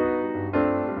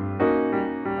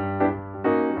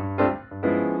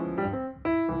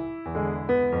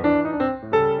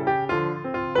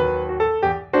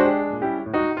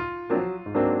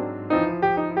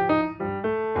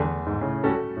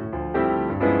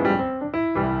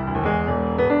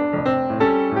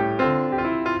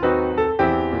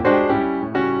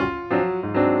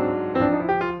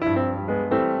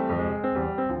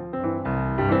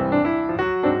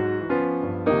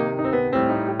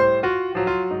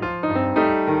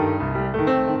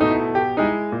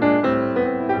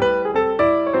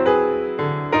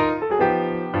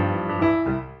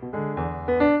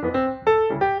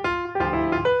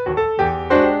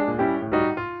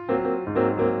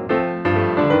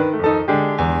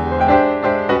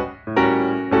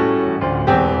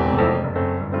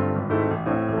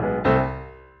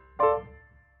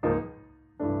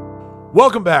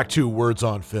 Welcome back to Words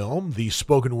on Film, the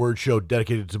spoken word show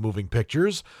dedicated to moving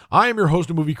pictures. I am your host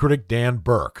and movie critic, Dan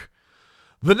Burke.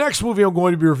 The next movie I'm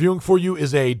going to be reviewing for you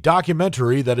is a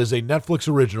documentary that is a Netflix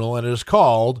original, and it is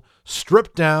called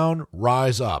Strip Down,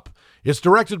 Rise Up. It's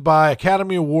directed by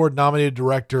Academy Award-nominated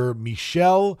director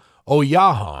Michelle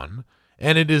Oyahan,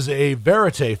 and it is a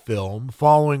verite film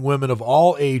following women of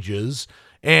all ages,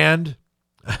 and,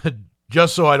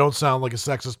 just so I don't sound like a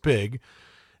sexist pig,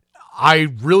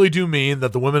 I really do mean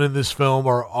that the women in this film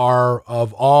are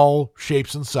of all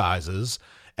shapes and sizes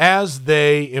as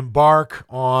they embark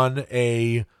on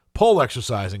a pole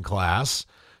exercising class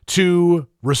to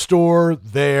restore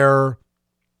their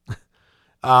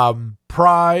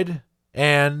pride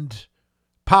and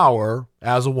power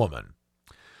as a woman.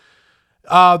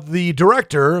 The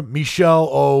director, Michelle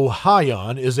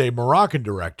Oyahan, is a Moroccan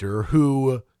director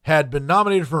who had been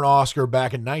nominated for an Oscar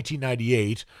back in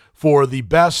 1998 for the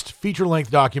best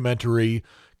feature-length documentary,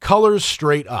 Colors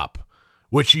Straight Up,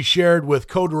 which she shared with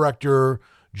co-director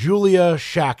Julia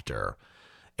Schachter.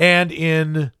 And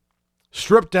in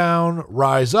Strip Down,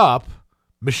 Rise Up,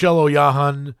 Michelle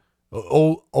Oyahan,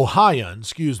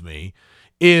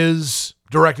 is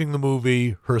directing the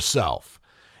movie herself.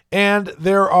 And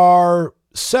there are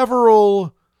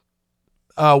several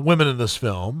women in this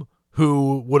film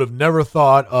who would have never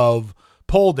thought of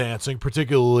pole dancing,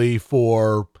 particularly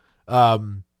for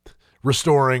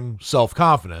restoring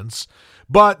self-confidence,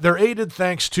 but they're aided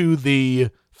thanks to the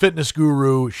fitness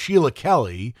guru Sheila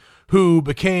Kelly, who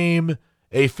became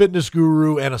a fitness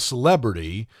guru and a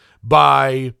celebrity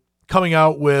by coming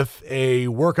out with a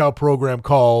workout program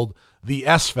called the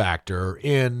S Factor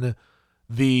in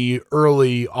the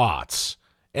early aughts.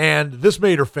 And this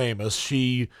made her famous.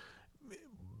 She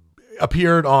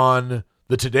appeared on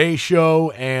The Today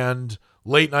Show and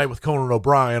Late Night with Conan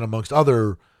O'Brien, amongst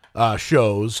other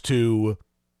shows, to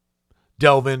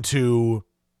delve into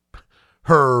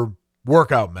her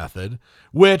workout method,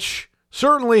 which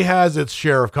certainly has its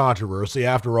share of controversy.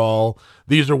 After all,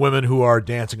 these are women who are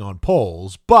dancing on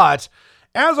poles. But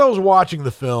as I was watching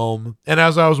the film, and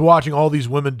as I was watching all these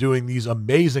women doing these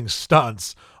amazing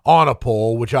stunts on a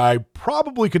pole, which I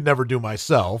probably could never do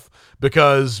myself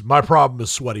because my problem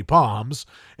is sweaty palms,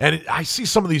 and I see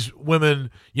some of these women,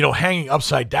 hanging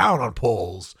upside down on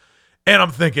poles, and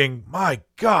I'm thinking, my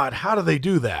God, how do they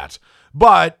do that?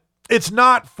 But it's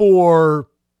not for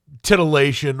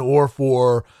titillation or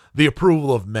for the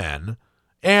approval of men,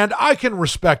 and I can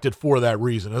respect it for that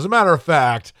reason. As a matter of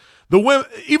fact, the women,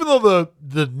 even though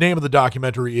the name of the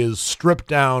documentary is Strip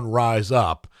Down, Rise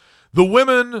Up, the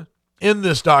women in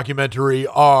this documentary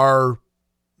are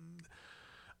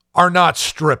not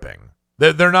stripping.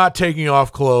 They're not taking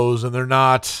off clothes, and they're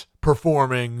not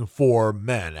performing for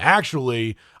men.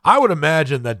 Actually, I would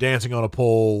imagine that dancing on a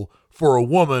pole for a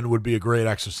woman would be a great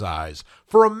exercise.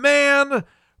 For a man,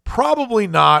 probably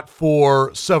not,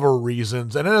 for several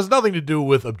reasons, and it has nothing to do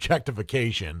with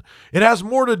objectification. It has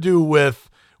more to do with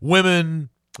women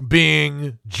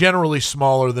being generally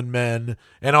smaller than men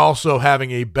and also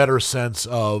having a better sense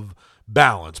of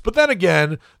balance. But then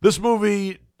again, this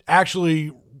movie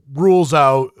actually rules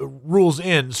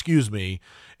in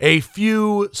a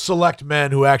few select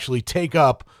men who actually take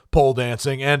up pole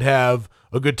dancing and have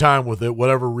a good time with it,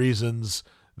 whatever reasons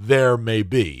there may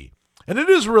be. And it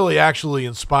is really actually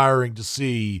inspiring to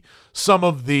see some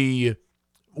of the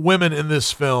women in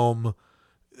this film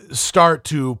start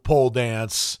to pole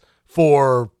dance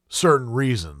for certain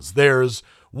reasons. There's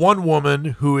one woman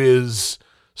who is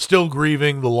still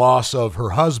grieving the loss of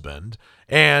her husband,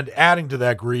 and adding to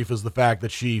that grief is the fact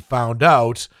that she found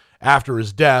out after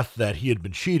his death that he had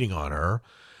been cheating on her.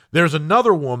 There's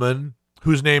another woman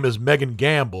whose name is Megan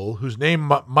Gamble, whose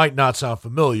name might not sound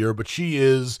familiar, but she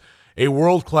is a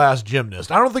world-class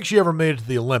gymnast. I don't think she ever made it to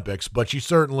the Olympics, but she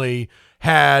certainly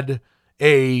had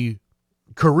a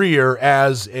career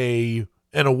as an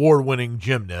award-winning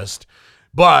gymnast.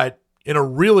 But in a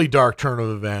really dark turn of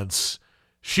events,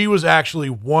 she was actually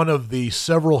one of the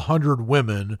several hundred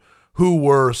women who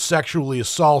were sexually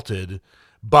assaulted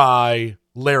by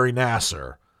Larry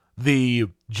Nassar, the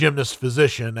gymnast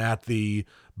physician at the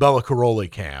Bella Caroli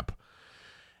camp.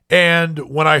 And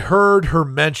when I heard her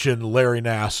mention Larry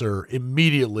Nassar,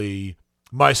 immediately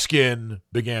my skin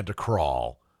began to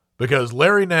crawl. Because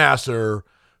Larry Nassar,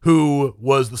 who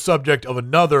was the subject of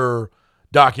another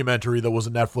documentary that was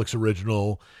a Netflix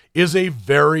original, is a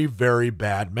very, very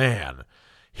bad man.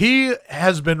 He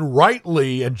has been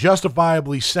rightly and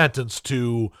justifiably sentenced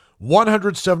to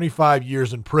 175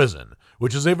 years in prison,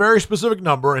 which is a very specific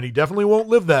number, and he definitely won't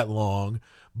live that long.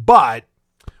 But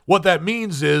what that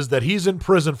means is that he's in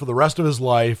prison for the rest of his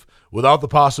life without the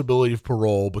possibility of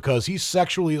parole because he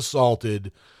sexually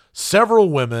assaulted several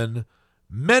women,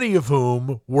 many of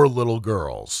whom were little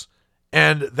girls.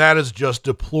 And that is just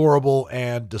deplorable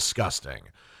and disgusting.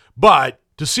 But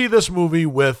to see this movie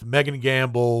with Megan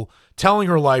Gamble telling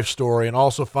her life story and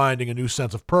also finding a new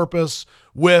sense of purpose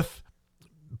with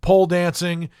pole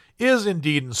dancing is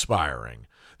indeed inspiring.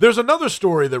 There's another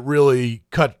story that really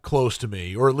cut close to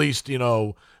me, or at least,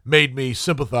 made me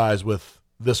sympathize with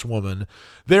this woman.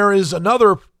 There is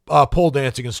another pole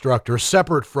dancing instructor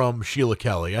separate from Sheila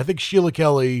Kelly. I think Sheila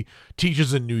Kelly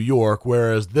teaches in New York,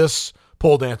 whereas this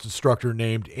pole dance instructor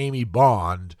named Amy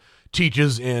Bond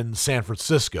teaches in San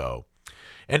Francisco.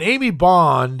 And Amy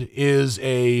Bond is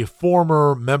a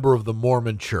former member of the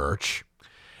Mormon Church.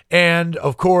 And,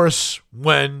 of course,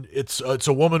 when it's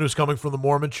a woman who's coming from the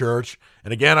Mormon Church,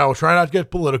 and again, I will try not to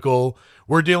get political,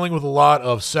 we're dealing with a lot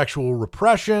of sexual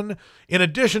repression, in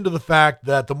addition to the fact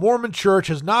that the Mormon Church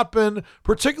has not been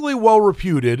particularly well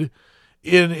reputed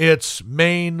in its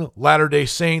main Latter-day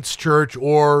Saints church,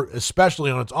 or especially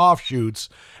on its offshoots,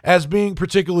 as being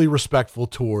particularly respectful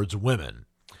towards women.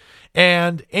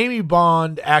 And Amy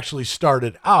Bond actually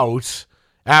started out,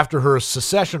 after her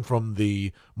secession from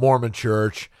the Mormon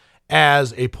Church,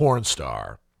 as a porn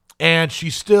star. And she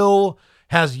still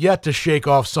has yet to shake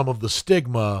off some of the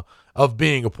stigma of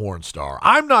being a porn star.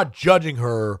 I'm not judging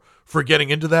her for getting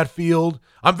into that field.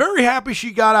 I'm very happy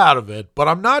she got out of it, but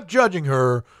I'm not judging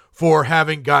her for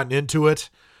having gotten into it.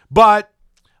 But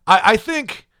I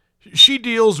think she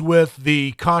deals with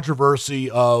the controversy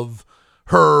of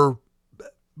her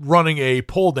running a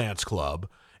pole dance club,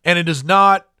 and it is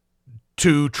not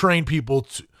to train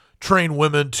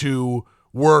women to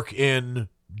work in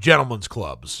gentlemen's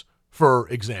clubs, for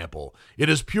example. It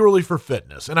is purely for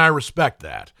fitness, and I respect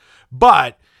that.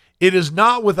 But it is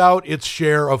not without its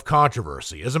share of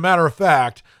controversy. As a matter of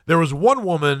fact, there was one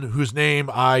woman whose name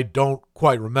I don't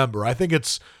quite remember. I think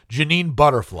it's Janine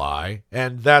Butterfly,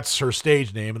 and that's her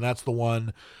stage name, and that's the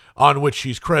one on which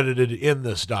she's credited in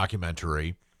this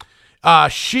documentary.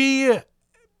 She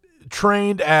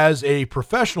trained as a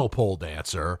professional pole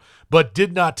dancer, but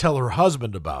did not tell her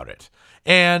husband about it.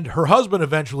 And her husband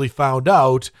eventually found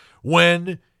out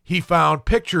when he found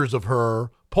pictures of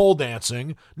her pole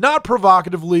dancing, not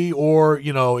provocatively or,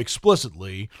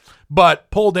 explicitly, but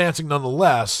pole dancing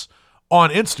nonetheless on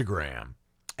Instagram.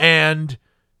 And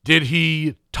did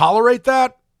he tolerate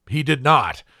that? He did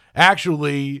not.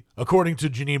 Actually, according to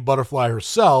Janine Butterfly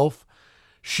herself,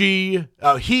 he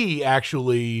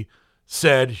actually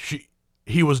said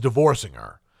he was divorcing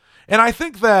her. And I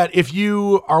think that if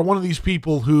you are one of these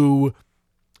people who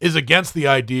is against the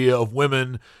idea of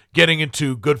women getting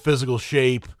into good physical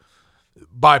shape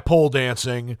by pole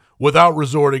dancing without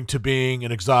resorting to being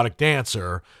an exotic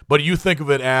dancer, but you think of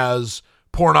it as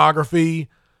pornography,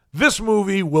 this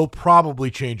movie will probably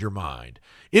change your mind.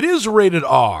 It is rated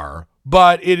R,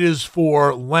 but it is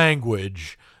for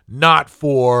language, not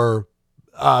for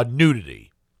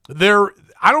nudity.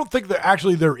 I don't think that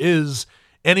actually there is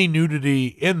any nudity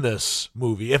in this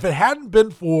movie. If it hadn't been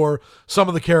for some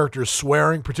of the characters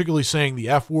swearing, particularly saying the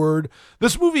F word,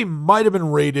 this movie might have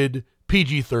been rated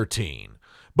PG-13.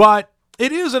 But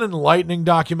it is an enlightening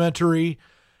documentary.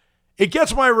 It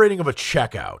gets my rating of a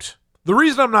checkout. The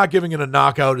reason I'm not giving it a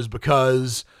knockout is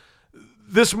because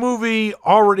this movie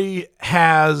already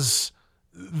has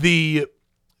the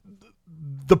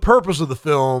purpose of the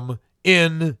film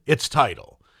in its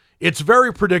title. It's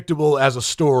very predictable as a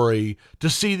story to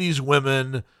see these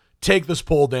women take this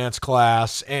pole dance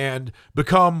class and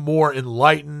become more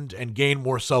enlightened and gain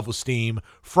more self-esteem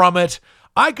from it.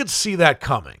 I could see that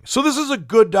coming. So this is a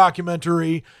good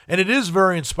documentary, and it is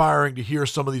very inspiring to hear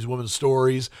some of these women's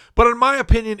stories. But in my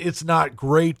opinion, it's not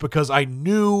great because I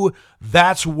knew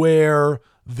that's where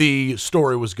the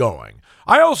story was going.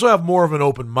 I also have more of an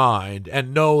open mind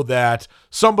and know that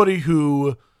somebody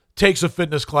who takes a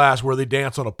fitness class where they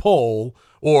dance on a pole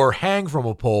or hang from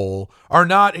a pole are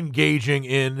not engaging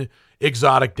in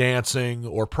exotic dancing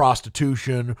or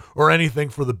prostitution or anything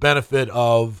for the benefit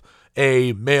of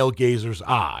a male gazer's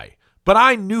eye. But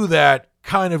I knew that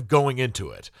kind of going into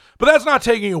it. But that's not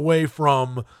taking away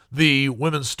from the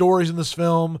women's stories in this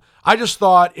film. I just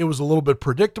thought it was a little bit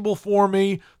predictable for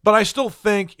me, but I still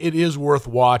think it is worth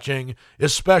watching,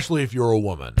 especially if you're a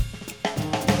woman.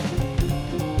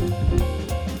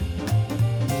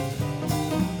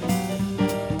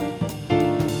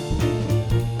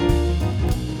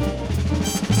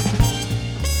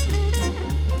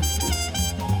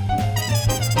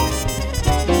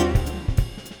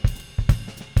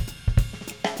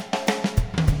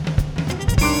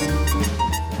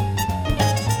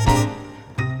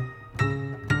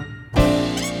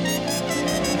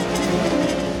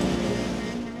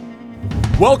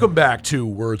 Welcome back to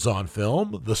Words on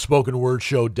Film, the spoken word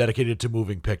show dedicated to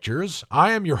moving pictures.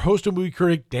 I am your host and movie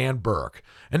critic, Dan Burke.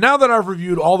 And now that I've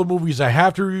reviewed all the movies I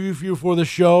have to review for this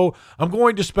show, I'm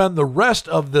going to spend the rest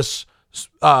of this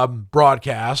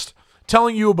broadcast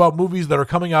telling you about movies that are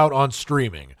coming out on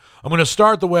streaming. I'm going to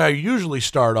start the way I usually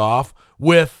start off,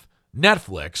 with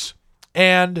Netflix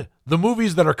and the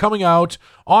movies that are coming out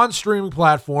on streaming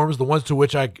platforms, the ones to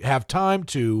which I have time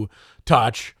to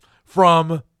touch,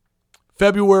 from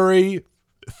February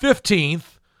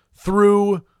 15th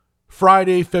through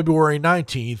Friday, February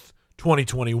 19th,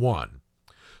 2021.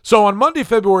 So on Monday,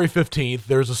 February 15th,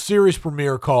 there's a series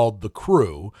premiere called The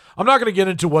Crew. I'm not going to get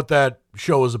into what that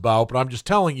show is about, but I'm just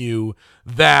telling you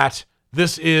that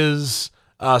this is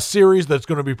a series that's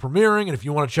going to be premiering, and if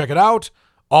you want to check it out,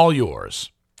 all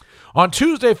yours. On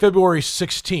Tuesday, February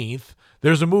 16th,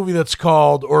 there's a movie that's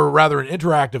called, or rather an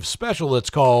interactive special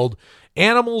that's called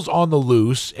Animals on the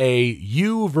Loose, a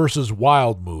You versus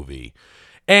Wild movie.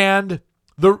 And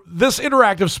this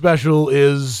interactive special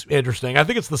is interesting. I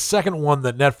think it's the second one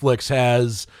that Netflix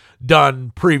has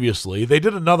done previously. They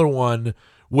did another one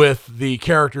with the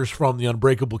characters from The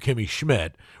Unbreakable Kimmy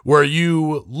Schmidt, where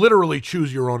you literally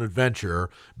choose your own adventure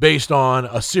based on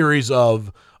a series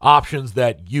of options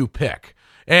that you pick.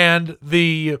 And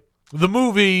the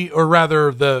movie, or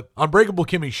rather the Unbreakable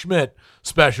Kimmy Schmidt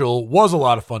special, was a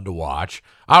lot of fun to watch.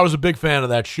 I was a big fan of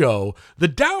that show. The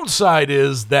downside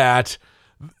is that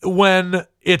when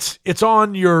it's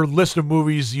on your list of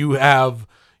movies you have,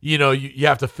 you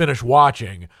have to finish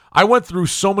watching. I went through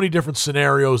so many different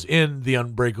scenarios in the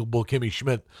Unbreakable Kimmy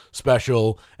Schmidt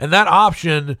special, and that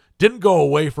option didn't go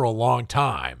away for a long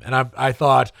time. And I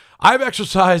thought, I've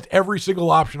exercised every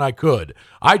single option I could.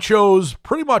 I chose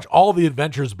pretty much all the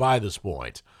adventures by this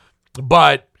point.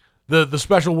 But the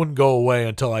special wouldn't go away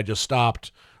until I just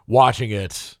stopped watching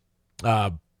it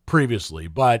previously.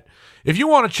 But if you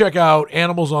want to check out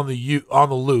Animals on the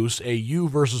Loose, a You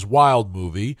versus Wild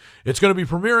movie, it's going to be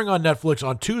premiering on Netflix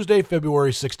on Tuesday,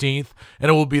 February 16th,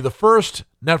 and it will be the first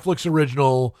Netflix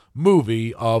original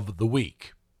movie of the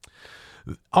week.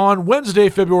 On Wednesday,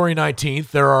 February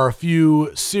 19th, there are a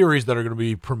few series that are going to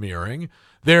be premiering.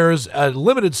 There's a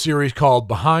limited series called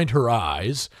Behind Her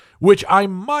Eyes, which I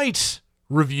might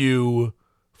review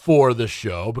for this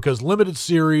show because limited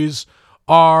series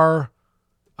are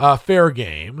fair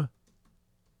game.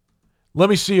 Let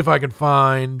me see if I can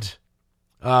find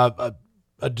a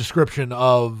description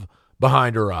of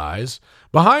Behind Her Eyes.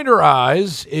 Behind Her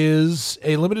Eyes is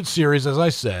a limited series, as I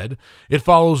said. It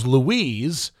follows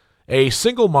Louise, a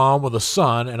single mom with a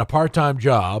son and a part-time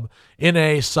job, in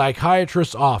a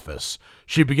psychiatrist's office.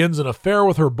 She begins an affair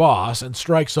with her boss and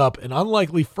strikes up an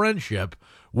unlikely friendship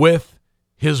with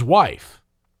his wife.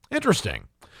 Interesting.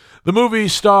 The movie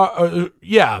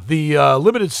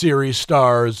limited series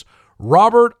stars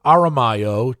Robert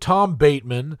Aramayo, Tom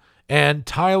Bateman, and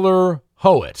Tyler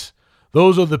Howitt.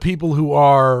 Those are the people who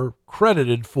are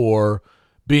credited for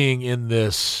being in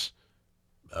this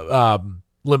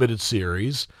limited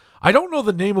series. I don't know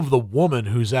the name of the woman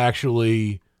who's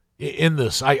actually in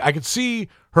this. I could see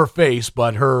her face,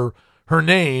 but her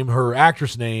name, her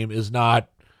actress name, is not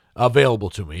available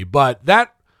to me. But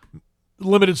that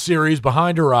limited series,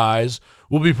 Behind Her Eyes,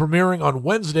 will be premiering on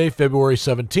Wednesday, February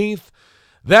 17th.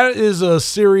 That is a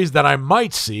series that I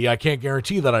might see. I can't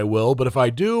guarantee that I will, but if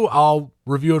I do, I'll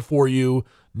review it for you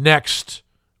next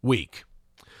week.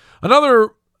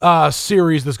 Another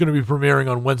series that's going to be premiering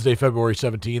on Wednesday, February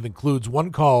 17th includes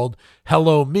one called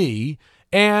Hello Me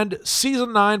and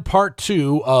Season 9, Part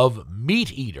 2 of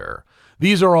Meat Eater.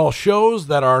 These are all shows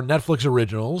that are Netflix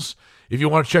originals. If you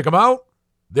want to check them out,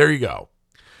 there you go.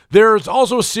 There's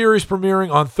also a series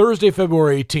premiering on Thursday,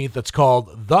 February 18th that's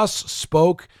called Thus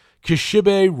Spoke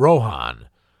Kishibe Rohan.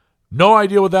 No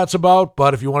idea what that's about,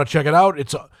 but if you want to check it out,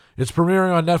 it's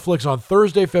premiering on Netflix on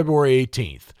Thursday, February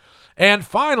 18th. And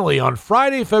finally, on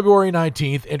Friday, February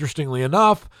 19th, interestingly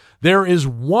enough, there is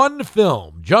one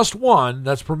film, just one,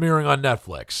 that's premiering on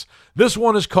Netflix. This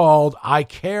one is called I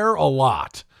Care a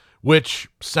Lot, which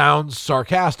sounds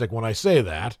sarcastic when I say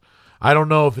that. I don't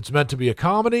know if it's meant to be a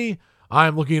comedy.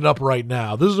 I'm looking it up right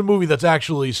now. This is a movie that's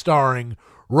actually starring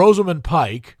Rosamund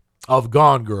Pike of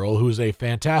Gone Girl, who's a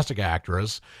fantastic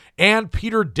actress, and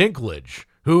Peter Dinklage,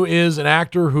 who is an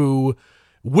actor who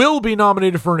will be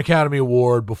nominated for an Academy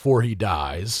Award before he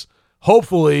dies.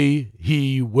 Hopefully,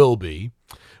 he will be.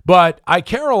 But I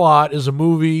Care a Lot is a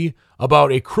movie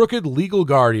about a crooked legal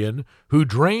guardian who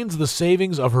drains the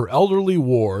savings of her elderly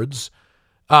wards,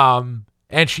 and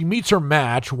she meets her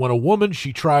match when a woman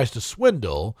she tries to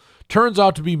swindle turns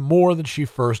out to be more than she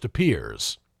first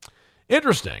appears.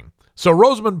 Interesting. So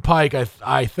Rosamund Pike,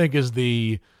 I think, is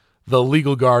the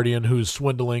legal guardian who's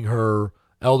swindling her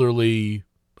elderly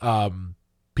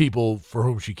people for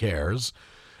whom she cares.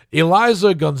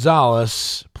 Eliza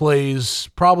Gonzalez plays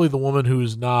probably the woman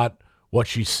who's not what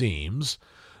she seems.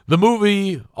 The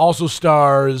movie also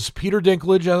stars Peter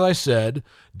Dinklage, as I said,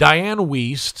 Diane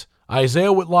Wiest,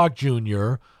 Isaiah Whitlock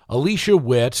Jr., Alicia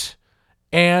Witt,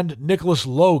 and Nicholas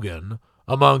Logan,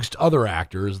 amongst other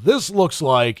actors. This looks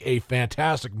like a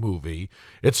fantastic movie.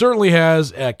 It certainly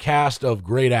has a cast of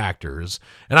great actors,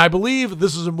 and I believe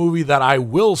this is a movie that I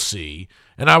will see,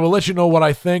 and I will let you know what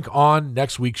I think on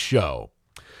next week's show.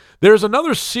 There's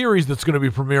another series that's going to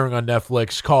be premiering on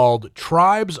Netflix called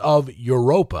Tribes of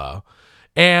Europa,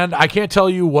 and I can't tell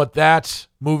you what that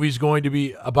movie's going to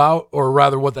be about, or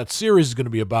rather what that series is going to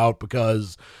be about,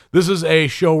 because this is a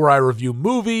show where I review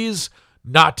movies,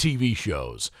 not TV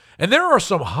shows. And there are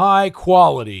some high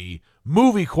quality,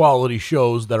 movie quality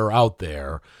shows that are out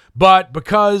there, but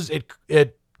because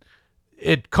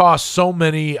it costs so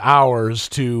many hours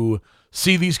to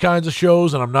see these kinds of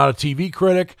shows, and I'm not a TV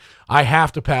critic, I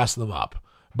have to pass them up.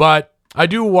 But I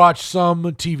do watch some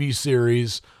TV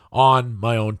series on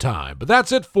my own time. But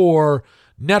that's it for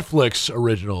Netflix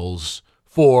originals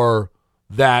for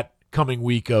that coming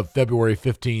week of February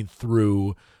 15th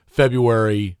through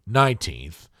February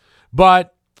 19th.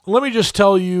 But let me just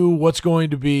tell you what's going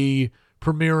to be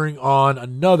premiering on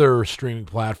another streaming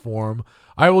platform.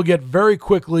 I will get very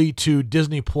quickly to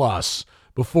Disney Plus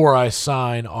before I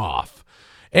sign off.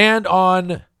 And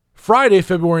on Friday,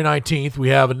 February 19th, we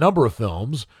have a number of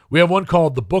films. We have one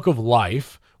called The Book of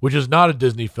Life, which is not a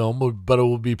Disney film, but it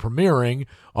will be premiering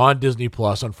on Disney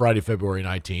Plus on Friday, February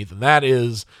 19th. And that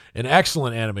is an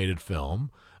excellent animated film.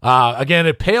 Again,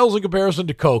 it pales in comparison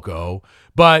to Coco,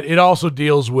 but it also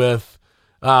deals with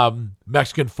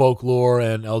Mexican folklore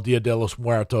and El Dia de los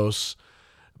Muertos.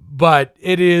 But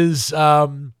it is, it's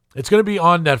going to be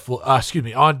on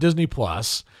on Disney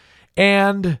Plus,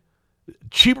 and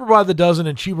Cheaper by the Dozen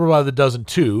and Cheaper by the Dozen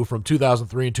 2 from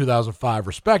 2003 and 2005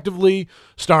 respectively,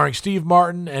 starring Steve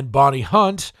Martin and Bonnie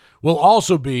Hunt, will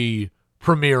also be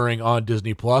premiering on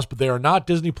Disney Plus, but they are not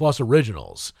Disney Plus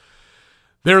originals.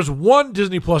 There's one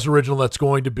Disney Plus original that's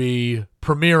going to be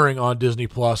premiering on Disney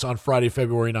Plus on Friday,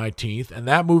 February 19th, and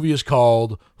that movie is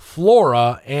called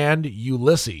Flora and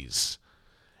Ulysses.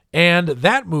 And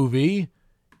that movie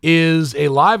is a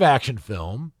live-action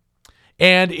film,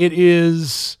 and it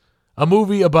is a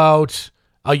movie about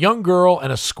a young girl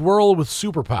and a squirrel with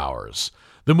superpowers.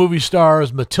 The movie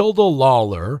stars Matilda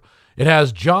Lawler. It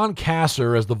has John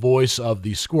Kasser as the voice of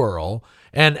the squirrel,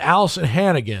 and Allison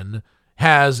Hannigan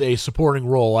has a supporting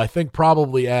role, I think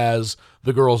probably as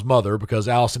the girl's mother, because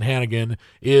Allison Hannigan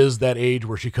is that age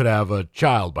where she could have a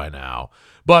child by now.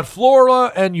 But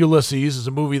Flora and Ulysses is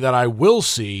a movie that I will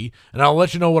see, and I'll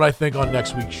let you know what I think on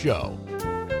next week's show.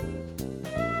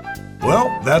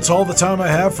 Well, that's all the time I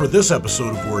have for this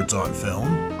episode of Words on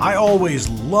Film. I always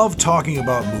love talking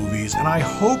about movies, and I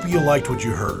hope you liked what you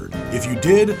heard. If you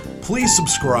did, please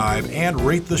subscribe and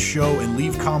rate the show and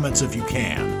leave comments if you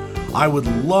can. I would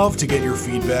love to get your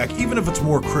feedback, even if it's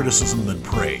more criticism than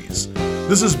praise.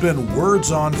 This has been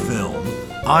Words on Film.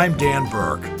 I'm Dan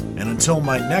Burke, and until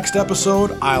my next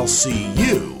episode, I'll see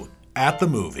you at the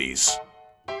movies.